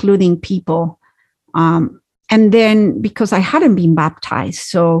excluding people. And then because I hadn't been baptized.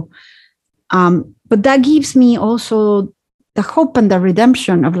 So, but that gives me also the hope and the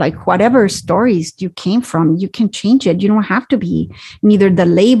redemption of like whatever stories you came from, you can change it. You don't have to be neither the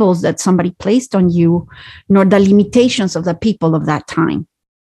labels that somebody placed on you, nor the limitations of the people of that time.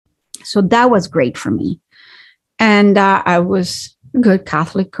 So that was great for me. And I was a good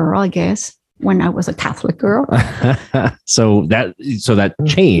Catholic girl, I guess, when I was a Catholic girl. So that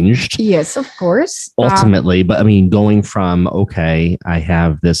changed. Yes, of course. Ultimately, but I mean, going from, okay, I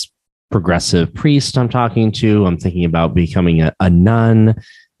have this progressive priest I'm talking to, I'm thinking about becoming a nun,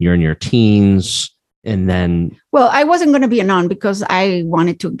 you're in your teens, and then... Well, I wasn't going to be a nun because I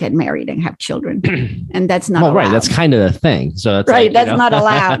wanted to get married and have children. And that's not allowed. Right. That's kind of the thing. So that's right. That's not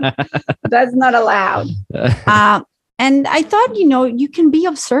allowed. That's not allowed. And I thought, you can be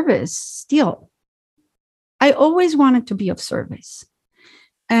of service still. I always wanted to be of service.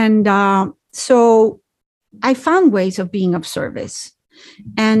 And so I found ways of being of service.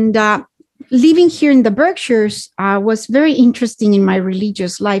 And living here in the Berkshires was very interesting in my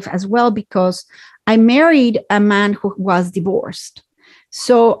religious life as well, because I married a man who was divorced.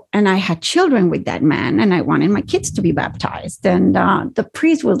 So, and I had children with that man, and I wanted my kids to be baptized. And the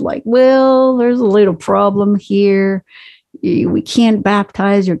priest was like, well, there's a little problem here. We can't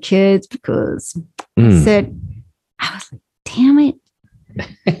baptize your kids because I was like, damn it.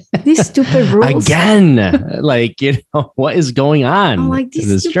 These stupid rules again. Like, what is going on in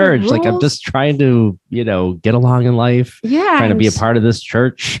this church? Rules. Like, I'm just trying to, get along in life. Yeah. Trying to be a part of this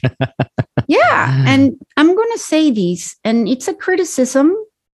church. Yeah. And I'm going to say this, and it's a criticism,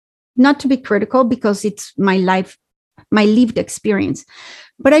 not to be critical because it's my life, my lived experience.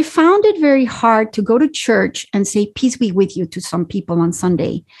 But I found it very hard to go to church and say, peace be with you to some people on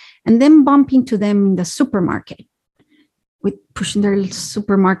Sunday, and then bump into them in the supermarket with pushing their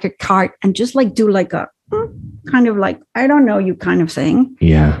supermarket cart and just like do like a kind of like, I don't know you kind of thing.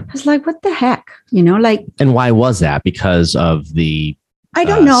 Yeah. I was like, what the heck? Like. And why was that? Because of the I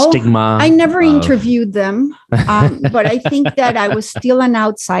don't know. Stigma. I never interviewed them, but I think that I was still an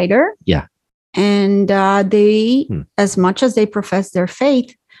outsider. Yeah. And they, as much as they profess their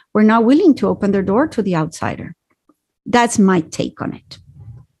faith, were not willing to open their door to the outsider. That's my take on it.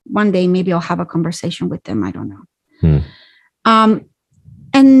 One day, maybe I'll have a conversation with them. I don't know.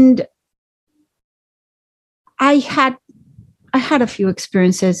 And I had a few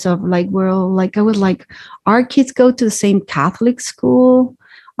experiences of like, well, like I was like, our kids go to the same Catholic school.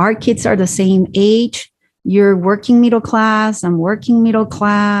 Our kids are the same age. You're working middle class. I'm working middle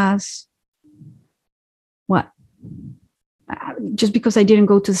class. What? Just because I didn't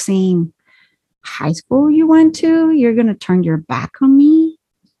go to the same high school you went to, you're going to turn your back on me?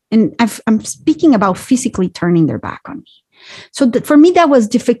 And I'm speaking about physically turning their back on me. So for me, that was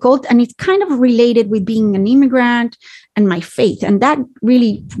difficult. And it's kind of related with being an immigrant and my faith. And that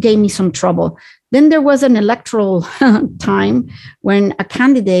really gave me some trouble. Then there was an electoral time when a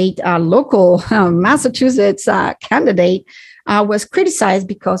candidate, a local Massachusetts candidate, was criticized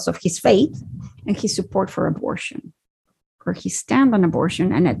because of his faith and his support for abortion, or his stand on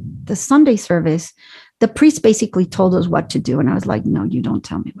abortion. And at the Sunday service, the priest basically told us what to do. And I was like, no, you don't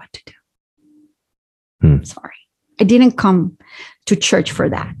tell me what to do. Sorry. I didn't come to church for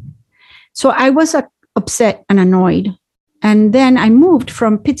that. So I was upset and annoyed. And then I moved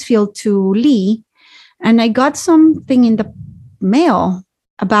from Pittsfield to Lee, and I got something in the mail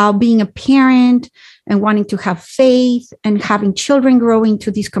about being a parent and wanting to have faith and having children grow into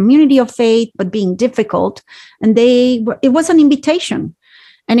this community of faith, but being difficult. And it was an invitation,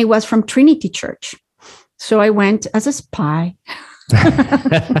 and it was from Trinity Church. So I went as a spy.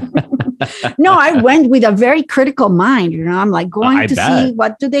 No, I went with a very critical mind. I'm like going to see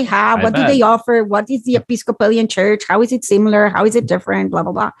what do they have, what do they offer, what is the Episcopalian Church, how is it similar, how is it different, blah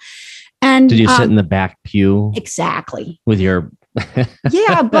blah blah. And did you sit in the back pew? Exactly. With your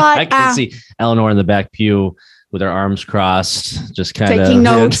yeah, but I can see Eleanor in the back pew with her arms crossed, just kind of taking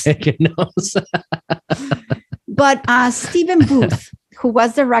notes. But Stephen Booth, who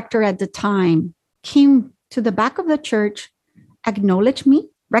was the rector at the time, came to the back of the church, acknowledged me,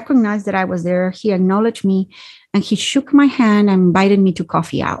 recognized that I was there. He acknowledged me, and he shook my hand and invited me to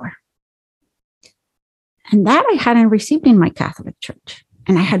coffee hour. And that I hadn't received in my Catholic church.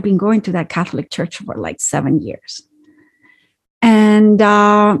 And I had been going to that Catholic church for like 7 years. And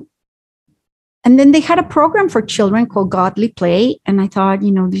then they had a program for children called Godly Play. And I thought,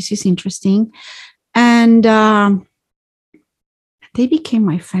 this is interesting. And they became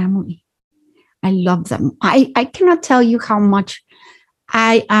my family. I love them. I cannot tell you how much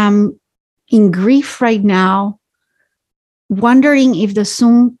I am in grief right now, wondering if the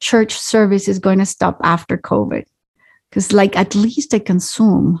Zoom church service is going to stop after COVID. Because at least I can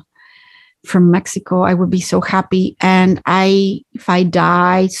Zoom from Mexico. I would be so happy. And if I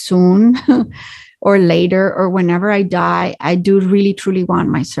die soon or later or whenever I die, I do really, truly want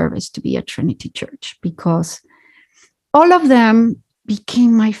my service to be a Trinity Church, because all of them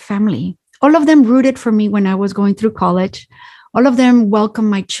became my family. all of them rooted for me when I was going through college. All of them welcome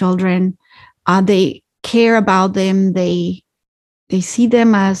my children. They care about them. They see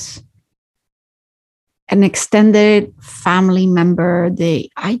them as an extended family member.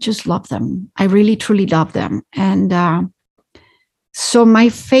 I just love them. I really, truly love them. And so my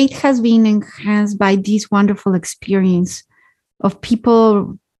faith has been enhanced by this wonderful experience of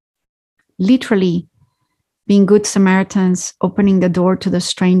people literally being good Samaritans, opening the door to the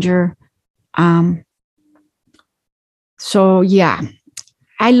stranger. So yeah,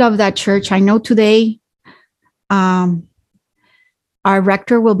 I love that church. I know today our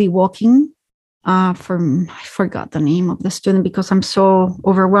rector will be walking I forgot the name of the student because I'm so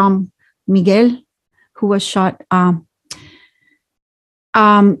overwhelmed. Miguel, who was shot.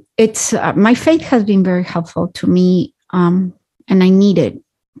 It's my faith has been very helpful to me, and I need it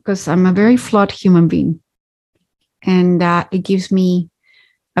because I'm a very flawed human being, and it gives me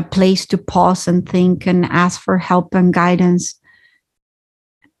a place to pause and think and ask for help and guidance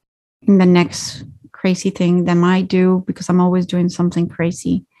in the next crazy thing that I might do, because I'm always doing something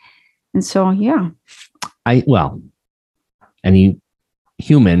crazy. And so, yeah. Any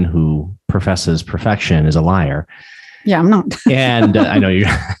human who professes perfection is a liar. Yeah, I'm not. And I know you,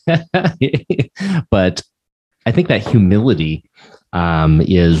 but I think that humility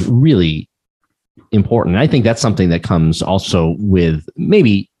is really important. I think that's something that comes also with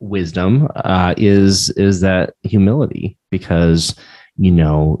maybe wisdom, is that humility, because,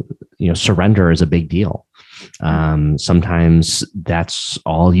 surrender is a big deal. Sometimes that's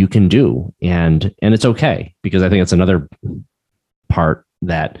all you can do. And it's okay, because I think it's another part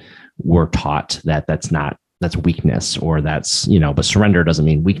that we're taught that's weakness, or that's, but surrender doesn't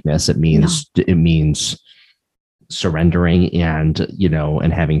mean weakness. It means surrendering and,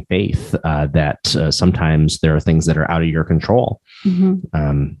 and having faith, that sometimes there are things that are out of your control. Mm-hmm.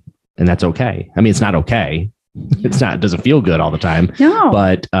 And that's okay. I mean, it's not okay. Yeah. It doesn't feel good all the time. No.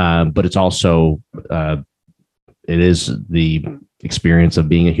 But it's also, it is the experience of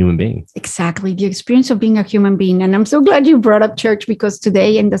being a human being. Exactly. The experience of being a human being. And I'm so glad you brought up church, because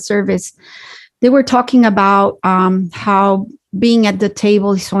today in the service, they were talking about how being at the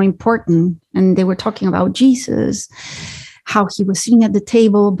table is so important. And they were talking about Jesus, how he was sitting at the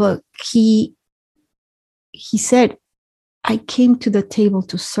table, but he said, I came to the table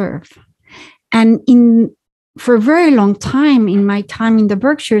to serve. And for a very long time, in my time in the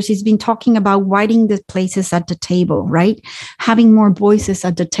Berkshires, he's been talking about widening the places at the table, right? Having more voices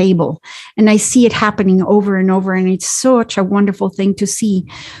at the table. And I see it happening over and over. And it's such a wonderful thing to see.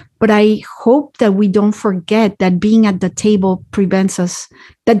 But I hope that we don't forget that being at the table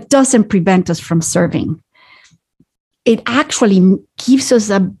doesn't prevent us from serving. It actually gives us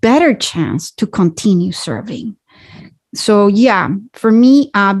a better chance to continue serving. So yeah, for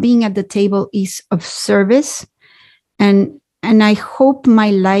me, being at the table is of service, and I hope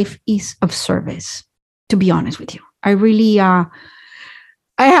my life is of service, to be honest with you. I really, I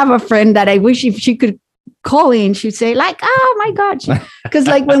have a friend that I wish if she could call in, she'd say like, oh my God. Because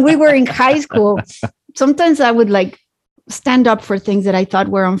like when we were in high school, sometimes I would like stand up for things that I thought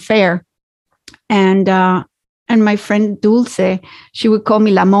were unfair. And my friend Dulce, she would call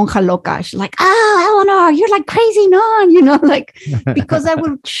me La Monja Loca. She's like, oh, Eleanor, you're like crazy nun, because I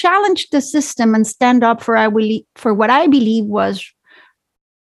would challenge the system and stand up for what I believe was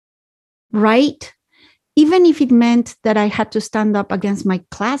right, even if it meant that I had to stand up against my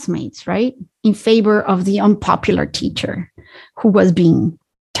classmates, right, in favor of the unpopular teacher who was being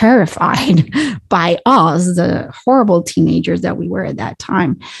terrified by us, the horrible teenagers that we were at that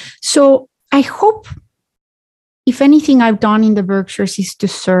time. So I hope, if anything I've done in the Berkshires is to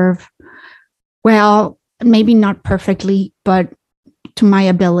serve, well, maybe not perfectly, but to my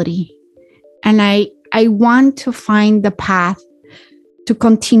ability. And I want to find the path to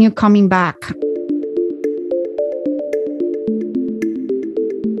continue coming back.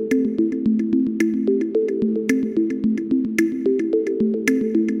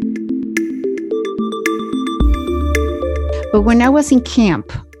 But when I was in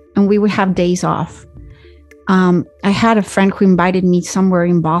camp and we would have days off, I had a friend who invited me somewhere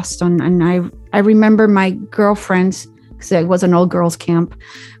in Boston, and I remember my girlfriends, because it was an all-girls camp,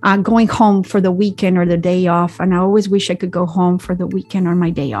 going home for the weekend or the day off, and I always wish I could go home for the weekend or my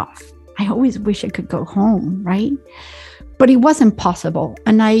day off. I always wish I could go home, right? But it wasn't possible.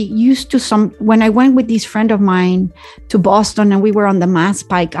 And I used to when I went with this friend of mine to Boston and we were on the Mass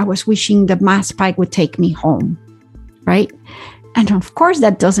Pike, I was wishing the Mass Pike would take me home, right? And of course,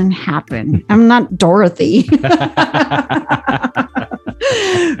 that doesn't happen. I'm not Dorothy.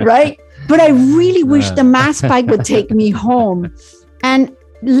 Right? But I really wish the Mass Pike would take me home. And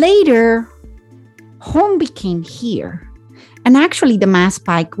later, home became here. And actually, the mass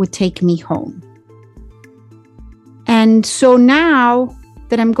bike would take me home. And so now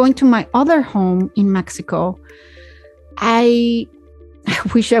that I'm going to my other home in Mexico, I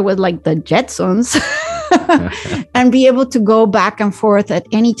wish I was like the Jetsons and be able to go back and forth at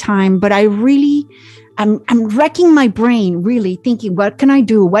any time. But I'm wrecking my brain, really thinking, what can I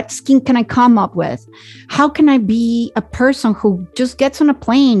do? What scheme can I come up with? How can I be a person who just gets on a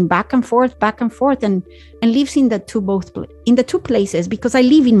plane back and forth, and lives in the two places? Because I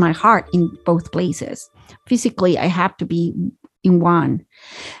live in my heart in both places. Physically, I have to be in one.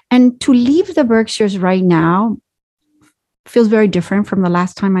 And to leave the Berkshires right now feels very different from the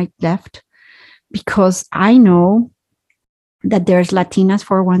last time I left, because I know that there's Latinas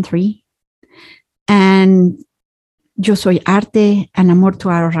 413 and Yo Soy Arte and Amor to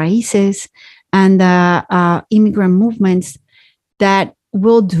Our Raíces and the immigrant movements that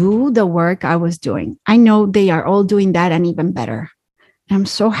will do the work I was doing. I know they are all doing that and even better. And I'm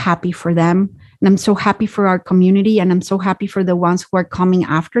so happy for them. And I'm so happy for our community. And I'm so happy for the ones who are coming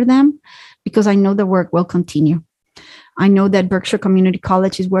after them, because I know the work will continue. I know that Berkshire Community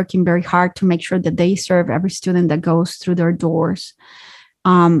College is working very hard to make sure that they serve every student that goes through their doors.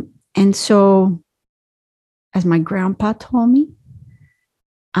 And so, as my grandpa told me,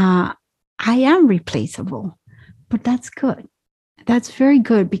 I am replaceable, but that's good. That's very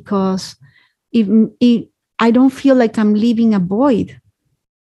good, because I don't feel like I'm leaving a void.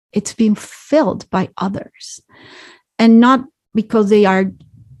 It's being filled by others, and not because they are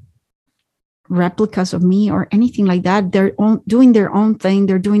replicas of me or anything like that. They're doing their own thing.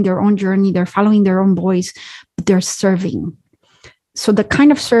 They're doing their own journey. They're following their own voice, but they're serving. So the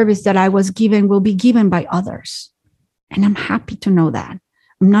kind of service that I was given will be given by others. And I'm happy to know that.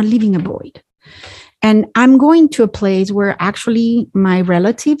 I'm not leaving a void. And I'm going to a place where actually my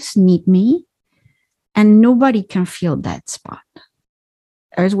relatives need me, and nobody can fill that spot.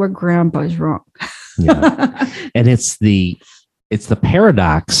 There's where grandpa is wrong. Yeah. And it's the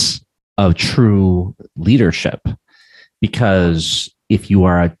paradox of true leadership, because if you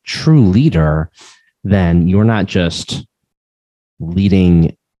are a true leader, then you're not just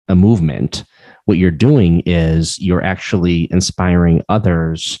leading a movement. What you're doing is you're actually inspiring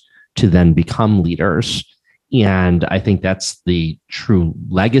others to then become leaders. And I think that's the true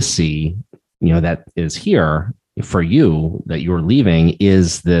legacy, that is here for you, that you're leaving,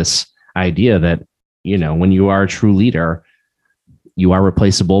 is this idea that, when you are a true leader, you are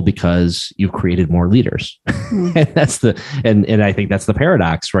replaceable because you've created more leaders. And and I think that's the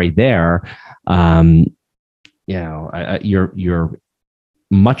paradox right there. You're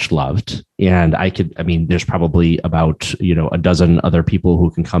much loved, and there's probably about, a dozen other people who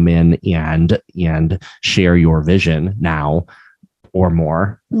can come in and share your vision now or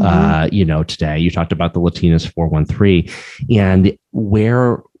more. Today you talked about the Latinas 413 and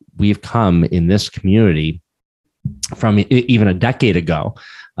where we've come in this community from even a decade ago,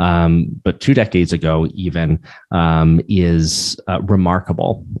 but 2 decades ago even, is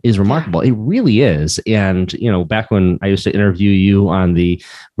remarkable. It really is. And, back when I used to interview you on the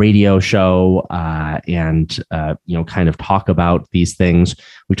radio show and kind of talk about these things,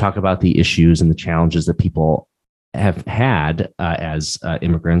 we talk about the issues and the challenges that people have had as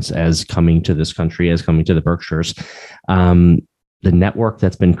immigrants, as coming to this country, as coming to the Berkshires. The network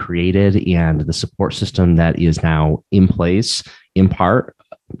that's been created and the support system that is now in place, in part,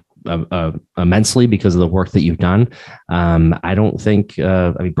 immensely because of the work that you've done. I don't think,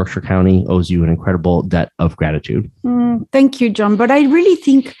 Berkshire County owes you an incredible debt of gratitude. Thank you, John. But I really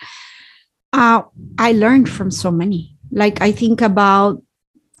think I learned from so many. Like, I think about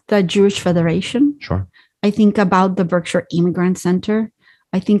the Jewish Federation. Sure. I think about the Berkshire Immigrant Center.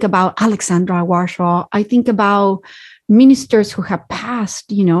 I think about Alexandra Warsaw. I think about ministers who have passed,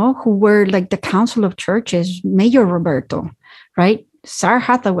 who were like the Council of Churches, Mayor Roberto, right? Sarah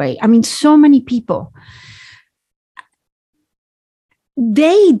Hathaway. So many people.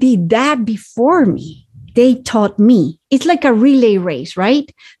 They did that before me. They taught me. It's like a relay race,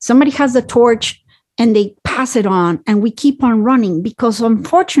 right? Somebody has the torch and they pass it on, and we keep on running, because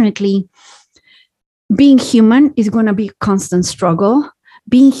unfortunately, being human is going to be a constant struggle.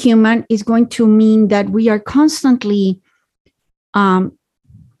 Being human is going to mean that we are constantly,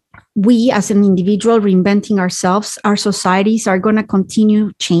 we as an individual, reinventing ourselves. Our societies are going to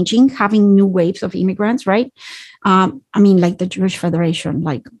continue changing, having new waves of immigrants, right? Like the Jewish Federation.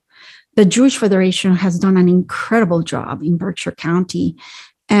 Like, the Jewish Federation has done an incredible job in Berkshire County.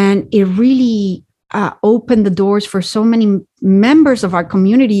 And it really opened the doors for so many members of our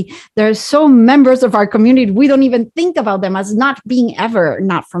community. There are so members of our community, we don't even think about them as not being ever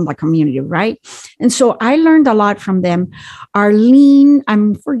not from the community, right? And so I learned a lot from them. Arlene,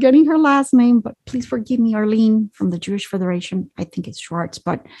 I'm forgetting her last name, but please forgive me, Arlene from the Jewish Federation. I think it's Schwartz,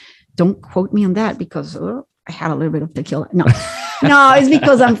 but don't quote me on that because I had a little bit of tequila. No. No, it's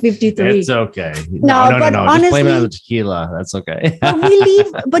because I'm 53. It's okay. No. But honestly, just blame it on the tequila. That's okay.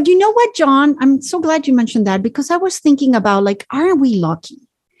 But you know what, John? I'm so glad you mentioned that because I was thinking about like, aren't we lucky?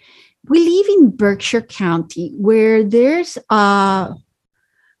 We live in Berkshire County where there's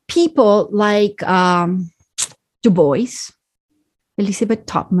people like Du Bois, Elizabeth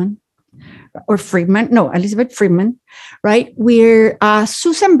Topman, or Friedman. No, Elizabeth Friedman, right? Where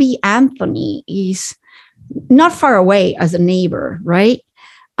Susan B. Anthony is not far away as a neighbor, right?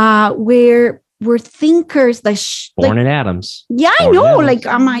 Where we're thinkers that born in Adams. Yeah, I know. Like,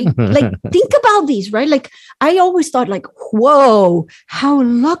 am I like think about these, right? Like, I always thought, like, whoa, how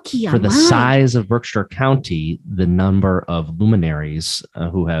lucky for the size of Berkshire County, the number of luminaries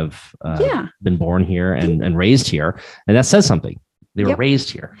who have been born here and raised here, and that says something. They were raised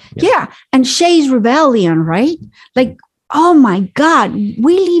here. Yeah, and Shays Rebellion, right? Like, oh my God,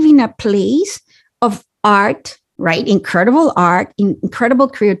 we live in a place of art, right? Incredible art, incredible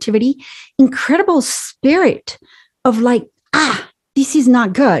creativity, incredible spirit of like, this is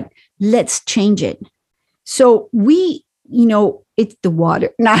not good. Let's change it. So we, it's the water.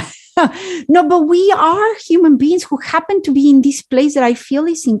 No, but we are human beings who happen to be in this place that I feel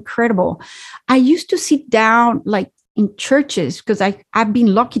is incredible. I used to sit down like in churches because I've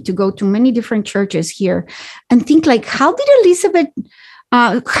been lucky to go to many different churches here and think like, how did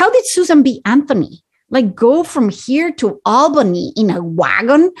Susan B. Anthony like go from here to Albany in a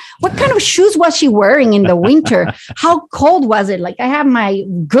wagon? What kind of shoes was she wearing in the winter? How cold was it? Like I have my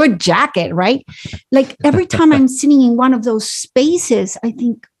good jacket, right? Like every time I'm sitting in one of those spaces, I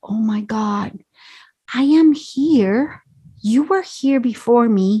think, oh my God, I am here. You were here before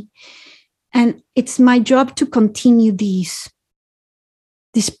me. And it's my job to continue this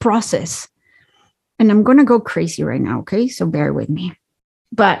process. And I'm going to go crazy right now, okay? So bear with me.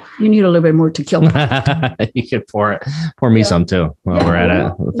 But you need a little bit more to kill me. You can pour me some too while we're at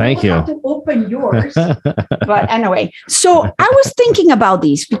it. Thank you. Have to open yours. But anyway, so I was thinking about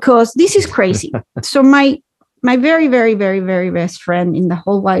this because this is crazy. So my very, very, very, very best friend in the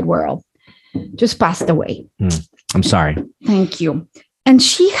whole wide world just passed away. I'm sorry. Thank you. And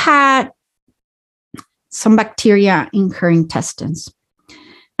she had some bacteria in her intestines.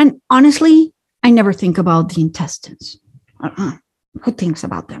 And honestly, I never think about the intestines. Who thinks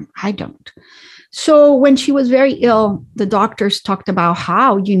about them? I don't. So when she was very ill, the doctors talked about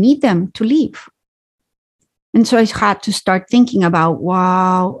how you need them to live. And so I had to start thinking about,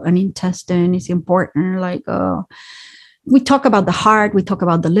 wow, an intestine is important. Like, we talk about the heart, we talk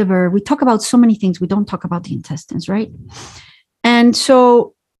about the liver, we talk about so many things. We don't talk about the intestines, right? And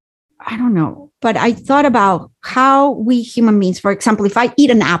so I don't know, but I thought about how we human beings, for example, if I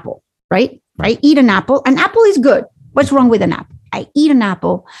eat an apple, right? I eat an apple is good. What's wrong with an apple? I eat an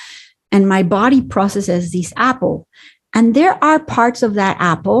apple and my body processes this apple. And there are parts of that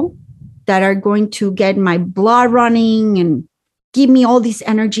apple that are going to get my blood running and give me all this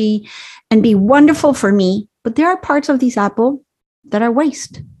energy and be wonderful for me. But there are parts of this apple that are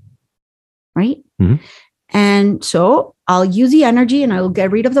waste, right? Mm-hmm. And so I'll use the energy and I'll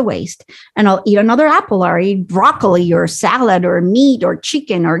get rid of the waste and I'll eat another apple or eat broccoli or salad or meat or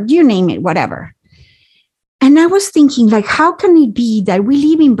chicken or you name it, whatever. And I was thinking, like, how can it be that we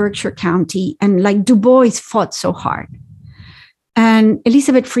live in Berkshire County and like Du Bois fought so hard and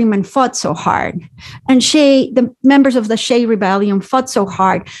Elizabeth Freeman fought so hard and the members of the Shay Rebellion fought so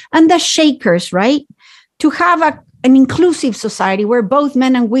hard and the Shakers, right? To have an inclusive society where both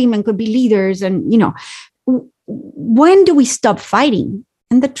men and women could be leaders and, when do we stop fighting?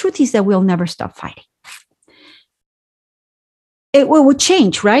 And the truth is that we'll never stop fighting. It will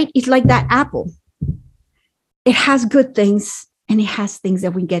change, right? It's like that apple. It has good things and it has things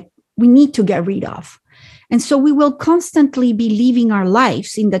that we need to get rid of. And so we will constantly be living our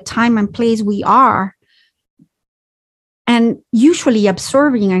lives in the time and place we are and usually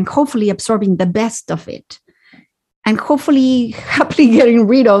absorbing and hopefully absorbing the best of it and hopefully happily getting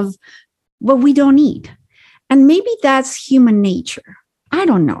rid of what we don't need. And maybe that's human nature. I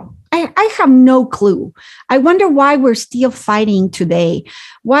don't know. I have no clue. I wonder why we're still fighting today.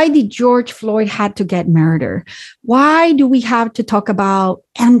 Why did George Floyd had to get murdered? Why do we have to talk about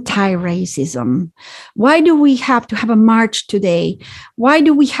anti-racism? Why do we have to have a march today? Why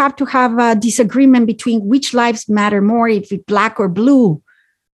do we have to have a disagreement between which lives matter more, if it's black or blue?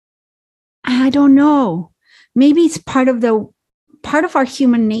 I don't know. Maybe it's part of our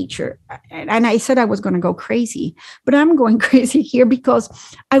human nature. And I said I was going to go crazy, but I'm going crazy here because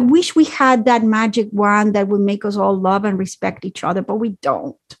I wish we had that magic wand that would make us all love and respect each other, but we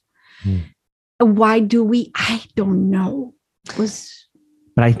don't. Why do we? I don't know.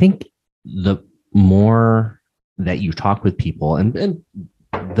 But I think the more that you talk with people and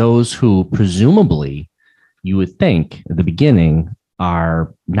those who presumably you would think at the beginning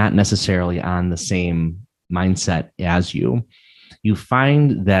are not necessarily on the same mindset as you, you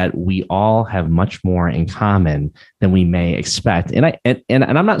find that we all have much more in common than we may expect. And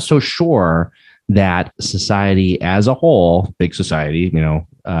I'm not so sure that society as a whole, big society,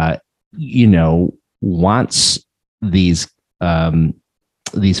 wants these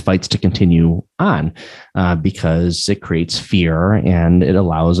fights to continue on because it creates fear and it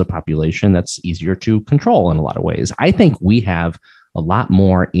allows a population that's easier to control in a lot of ways. I think we have a lot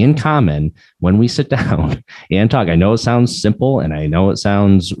more in common when we sit down and talk. I know it sounds simple and I know it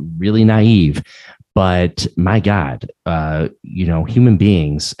sounds really naive, but my God, human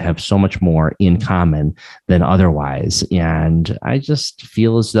beings have so much more in common than otherwise. And I just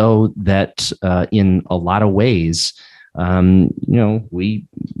feel as though that in a lot of ways,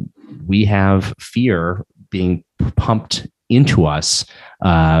 we have fear being pumped into us,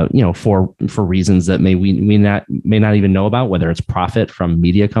 for reasons that may not even know about, whether it's profit from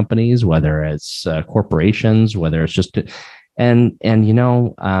media companies, whether it's corporations, whether it's just, and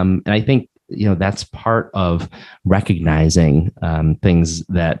I think, that's part of recognizing things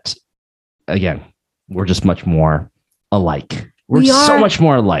that, again, we're just much more alike. We're so much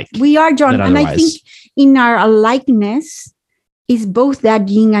more alike. We are, John. And I think in our alikeness is both that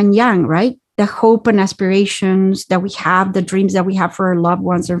yin and yang, right? The hope and aspirations that we have, the dreams that we have for our loved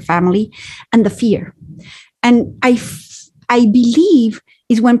ones or family, and the fear. And I believe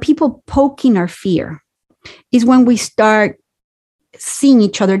is when people poke in our fear, is when we start seeing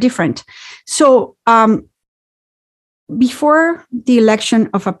each other different. So before the election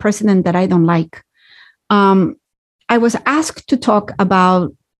of a president that I don't like, I was asked to talk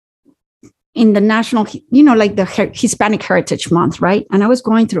about in the national, like the Hispanic Heritage Month, right? And I was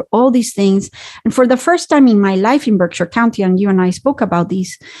going through all these things. And for the first time in my life in Berkshire County, and you and I spoke about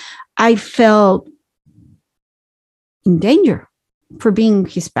these, I felt in danger for being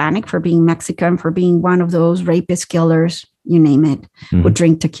Hispanic, for being Mexican, for being one of those rapists, killers, you name it, who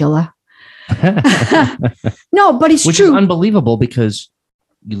drink tequila. No, but it's Which true. Is unbelievable because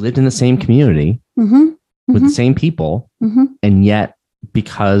you lived in the same community with the same people, and yet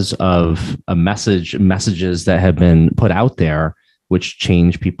because of messages that have been put out there, which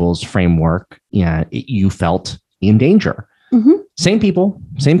change people's framework, you felt in danger. Same people,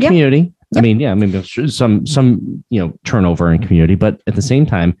 same community. Yep. I mean, some turnover in community, but at the same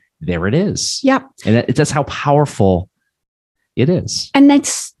time, there it is. Yeah, and that's how powerful it is. And I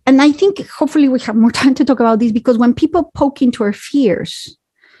think hopefully we have more time to talk about this, because when people poke into our fears,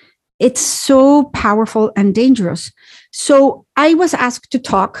 it's so powerful and dangerous. So I was asked to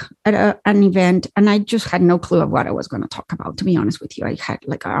talk at an event, and I just had no clue of what I was going to talk about, to be honest with you. I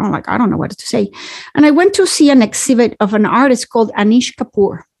don't know what to say. And I went to see an exhibit of an artist called Anish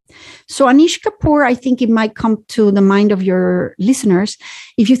Kapoor. So Anish Kapoor, I think it might come to the mind of your listeners.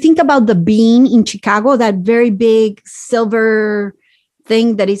 If you think about the Bean in Chicago, that very big silver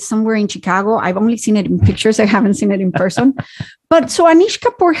thing that is somewhere in Chicago. I've only seen it in pictures. I haven't seen it in person. But so Anish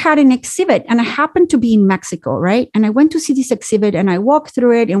Kapoor had an exhibit, and I happened to be in Mexico, right? And I went to see this exhibit, and I walked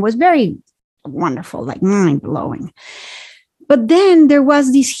through it, and it was very wonderful, like mind-blowing. But then there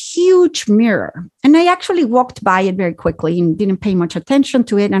was this huge mirror, and I actually walked by it very quickly and didn't pay much attention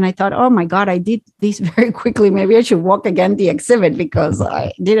to it. And I thought, oh my God, I did this very quickly. Maybe I should walk again the exhibit, because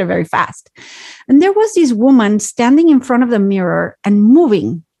I did it very fast. And there was this woman standing in front of the mirror and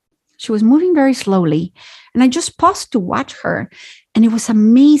moving. She was moving very slowly. And I just paused to watch her. And it was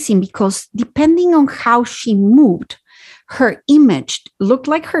amazing, because depending on how she moved, her image looked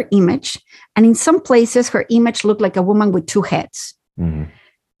like her image. And in some places, her image looked like a woman with two heads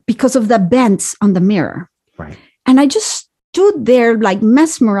because of the bends on the mirror. Right. And I just stood there like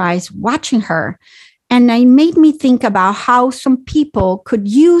mesmerized watching her. And it made me think about how some people could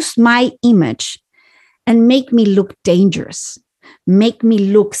use my image and make me look dangerous, make me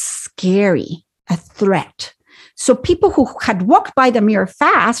look scary, a threat. So people who had walked by the mirror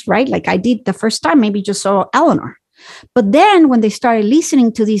fast, right, like I did the first time, maybe just saw Eleanor. But then when they started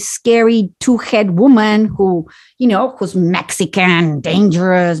listening to this scary two-head woman who, who's Mexican,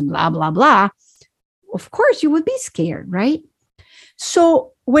 dangerous, blah, blah, blah, of course you would be scared, right?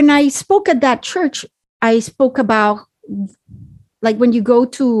 So when I spoke at that church, I spoke about like when you go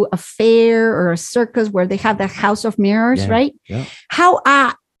to a fair or a circus where they have the house of mirrors, right? Yeah.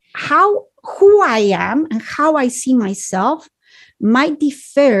 Who I am and how I see myself might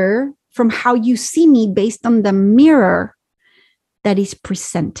differ from how you see me based on the mirror that is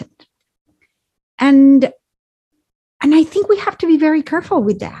presented. And I think we have to be very careful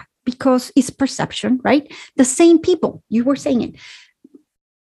with that because it's perception, right? The same people, you were saying it.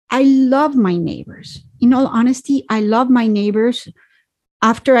 I love my neighbors. In all honesty, I love my neighbors.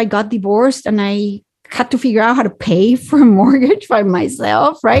 After I got divorced and I had to figure out how to pay for a mortgage by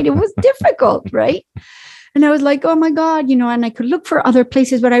myself, right? It was difficult, right? And I was like, oh my God, and I could look for other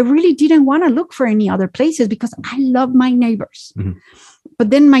places, but I really didn't want to look for any other places because I love my neighbors. Mm-hmm. But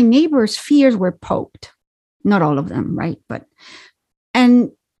then my neighbors' fears were poked. Not all of them, right? But,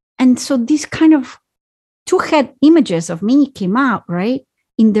 and so these kind of two-head images of me came out, right?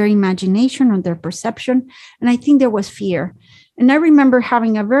 In their imagination or their perception. And I think there was fear. And I remember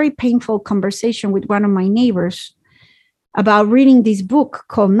having a very painful conversation with one of my neighbors about reading this book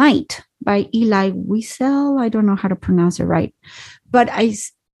called Night by Elie Wiesel. I don't know how to pronounce it right. But I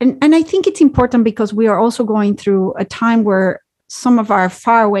think it's important because we are also going through a time where some of our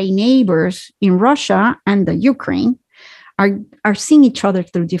faraway neighbors in Russia and the Ukraine are seeing each other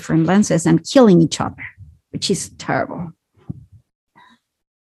through different lenses and killing each other, which is terrible.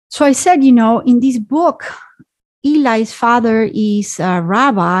 So I said, in this book, Eli's father is a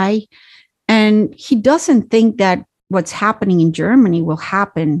rabbi, and he doesn't think that what's happening in Germany will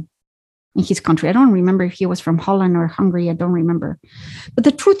happen in his country. I don't remember if he was from Holland or Hungary. I don't remember. But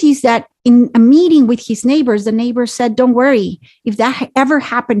the truth is that in a meeting with his neighbors, the neighbors said, don't worry, if that ever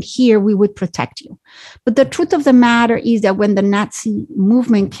happened here, we would protect you. But the truth of the matter is that when the Nazi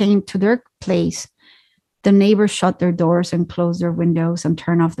movement came to their place, the neighbors shut their doors and closed their windows and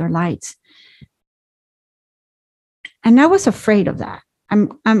turned off their lights. And I was afraid of that.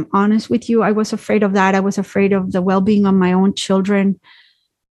 I'm honest with you. I was afraid of that. I was afraid of the well-being of my own children.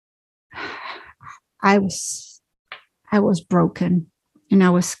 I was broken and I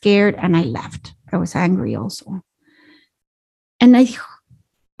was scared and I left. I was angry also. And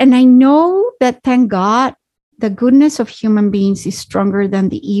I know that, thank God, the goodness of human beings is stronger than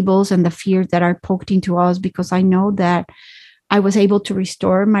the evils and the fears that are poked into us, because I know that I was able to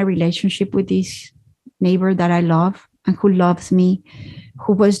restore my relationship with this neighbor that I love and who loves me,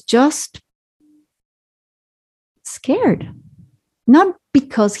 who was just scared. Not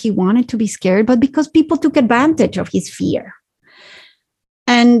because he wanted to be scared, but because people took advantage of his fear.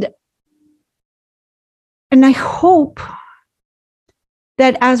 And I hope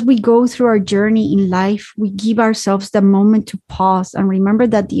that as we go through our journey in life, we give ourselves the moment to pause and remember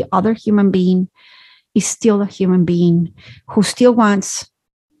that the other human being is still a human being who still wants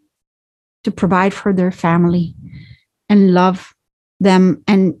to provide for their family and love them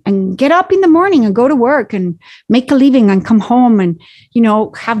and get up in the morning and go to work and make a living and come home and,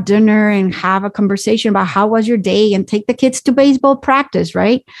 have dinner and have a conversation about how was your day and take the kids to baseball practice,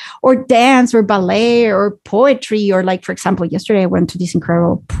 right? Or dance or ballet or poetry, or like, for example, yesterday I went to this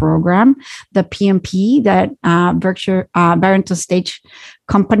incredible program, the PMP that Berkshire Barrington Stage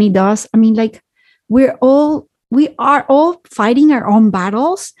Company does. I mean, like we are all fighting our own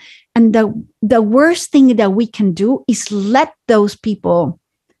battles. And the worst thing that we can do is let those people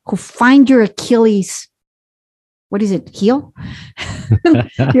who find your Achilles, what is it, heel?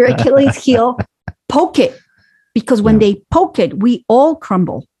 Your Achilles heel, poke it. Because when they poke it, we all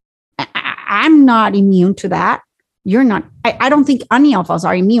crumble. I'm not immune to that. You're not. I don't think any of us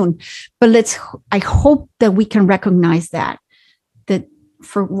are immune. But I hope that we can recognize that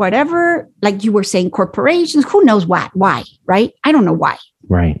for whatever, like you were saying, corporations, who knows what, why, right? I don't know why.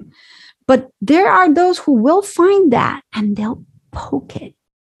 Right. But there are those who will find that and they'll poke it,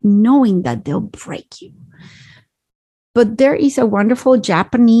 knowing that they'll break you. But there is a wonderful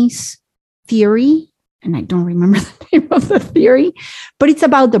Japanese theory, and I don't remember the name of the theory, but it's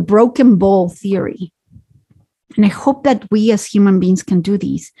about the broken bowl theory. And I hope that we as human beings can do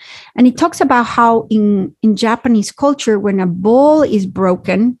these. And it talks about how in Japanese culture, when a bowl is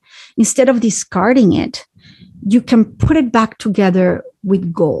broken, instead of discarding it, you can put it back together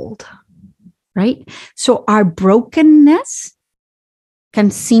with gold, right? So our brokenness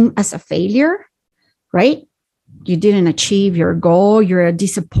can seem as a failure, right? You didn't achieve your goal. You're a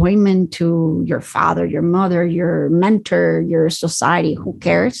disappointment to your father, your mother, your mentor, your society, who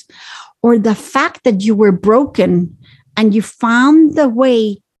cares? Or the fact that you were broken and you found the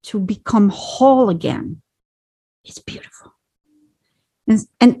way to become whole again. It's beautiful.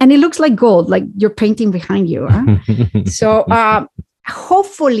 And it looks like gold, like you're painting behind you. Huh? So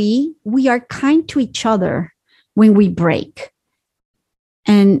hopefully we are kind to each other when we break.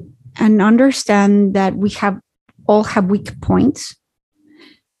 and understand that we all have weak points,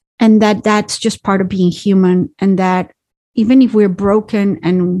 and that's just part of being human, and that even if we're broken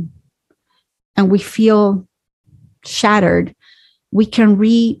and we feel shattered, we can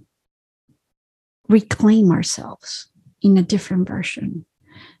reclaim ourselves in a different version.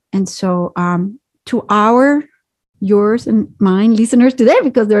 And so to yours and mine listeners today,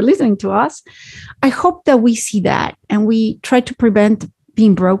 because they're listening to us, I hope that we see that and we try to prevent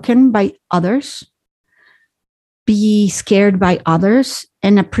being broken by others, be scared by others,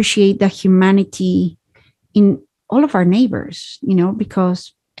 and appreciate the humanity in all of our neighbors,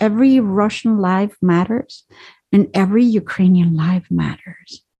 because every Russian life matters and every Ukrainian life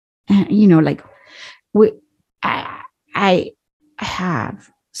matters. And, I have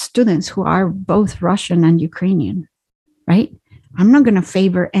students who are both Russian and Ukrainian, right? I'm not going to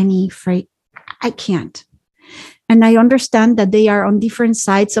favor any I can't. And I understand that they are on different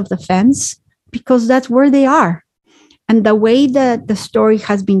sides of the fence because that's where they are. And the way that the story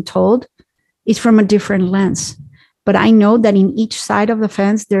has been told is from a different lens. But I know that in each side of the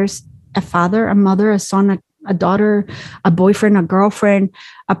fence, there's a father, a mother, a son, a daughter, a boyfriend, a girlfriend,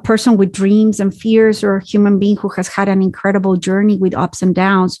 a person with dreams and fears, or a human being who has had an incredible journey with ups and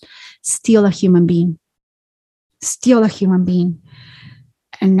downs, still a human being. Still a human being.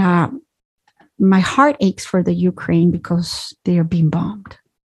 And my heart aches for the Ukraine because they are being bombed.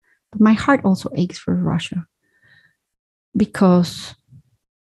 But my heart also aches for Russia because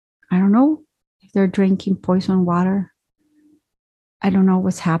I don't know if they're drinking poison water. I don't know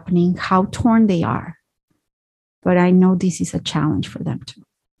what's happening, how torn they are. But I know this is a challenge for them too.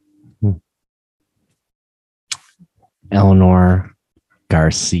 Eleanore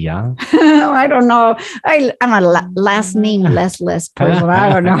Garcia. I don't know. I'm a last name less person.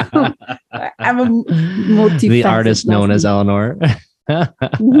 I don't know. I'm a multifaceted. The artist known as Eleanore.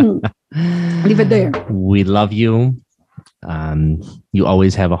 Leave it there. We love you. You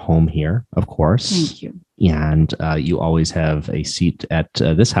always have a home here, of course. Thank you. And you always have a seat at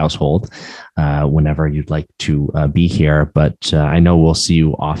this household whenever you'd like to be here. But I know we'll see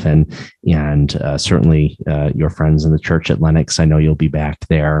you often, and certainly your friends in the church at Lenox. I know you'll be back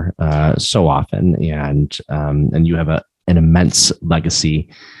there so often, and you have an immense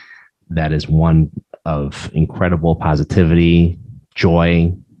legacy that is one of incredible positivity,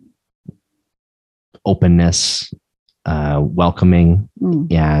 joy, openness, welcoming,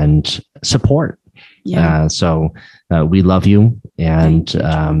 and support. Yeah. So we love you, and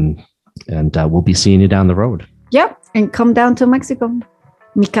we'll be seeing you down the road. Yep. And come down to Mexico.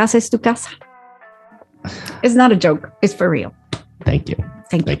 Mi casa es tu casa. It's not a joke. It's for real. Thank you.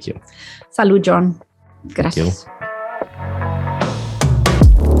 Thank you. Salud, John. Gracias.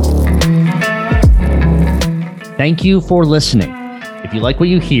 Thank you for listening. If you like what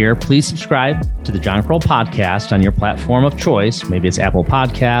you hear, please subscribe to the John Kroll Podcast on your platform of choice. Maybe it's Apple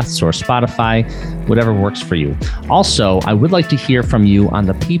Podcasts or Spotify, whatever works for you. Also, I would like to hear from you on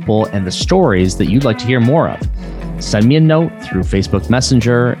the people and the stories that you'd like to hear more of. Send me a note through Facebook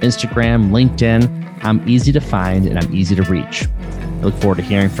Messenger, Instagram, LinkedIn. I'm easy to find and I'm easy to reach. I look forward to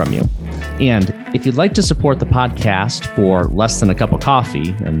hearing from you. And if you'd like to support the podcast for less than a cup of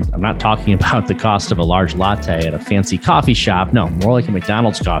coffee, and I'm not talking about the cost of a large latte at a fancy coffee shop, no, more like a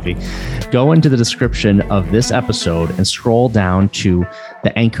McDonald's coffee, go into the description of this episode and scroll down to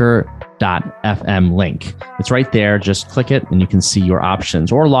the anchor.fm link. It's right there. Just click it and you can see your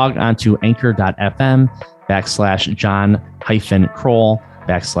options, or log on to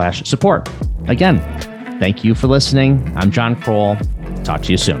anchor.fm/John-Kroll/support. Again, thank you for listening. I'm John Kroll. Talk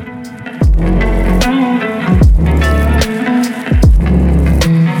to you soon.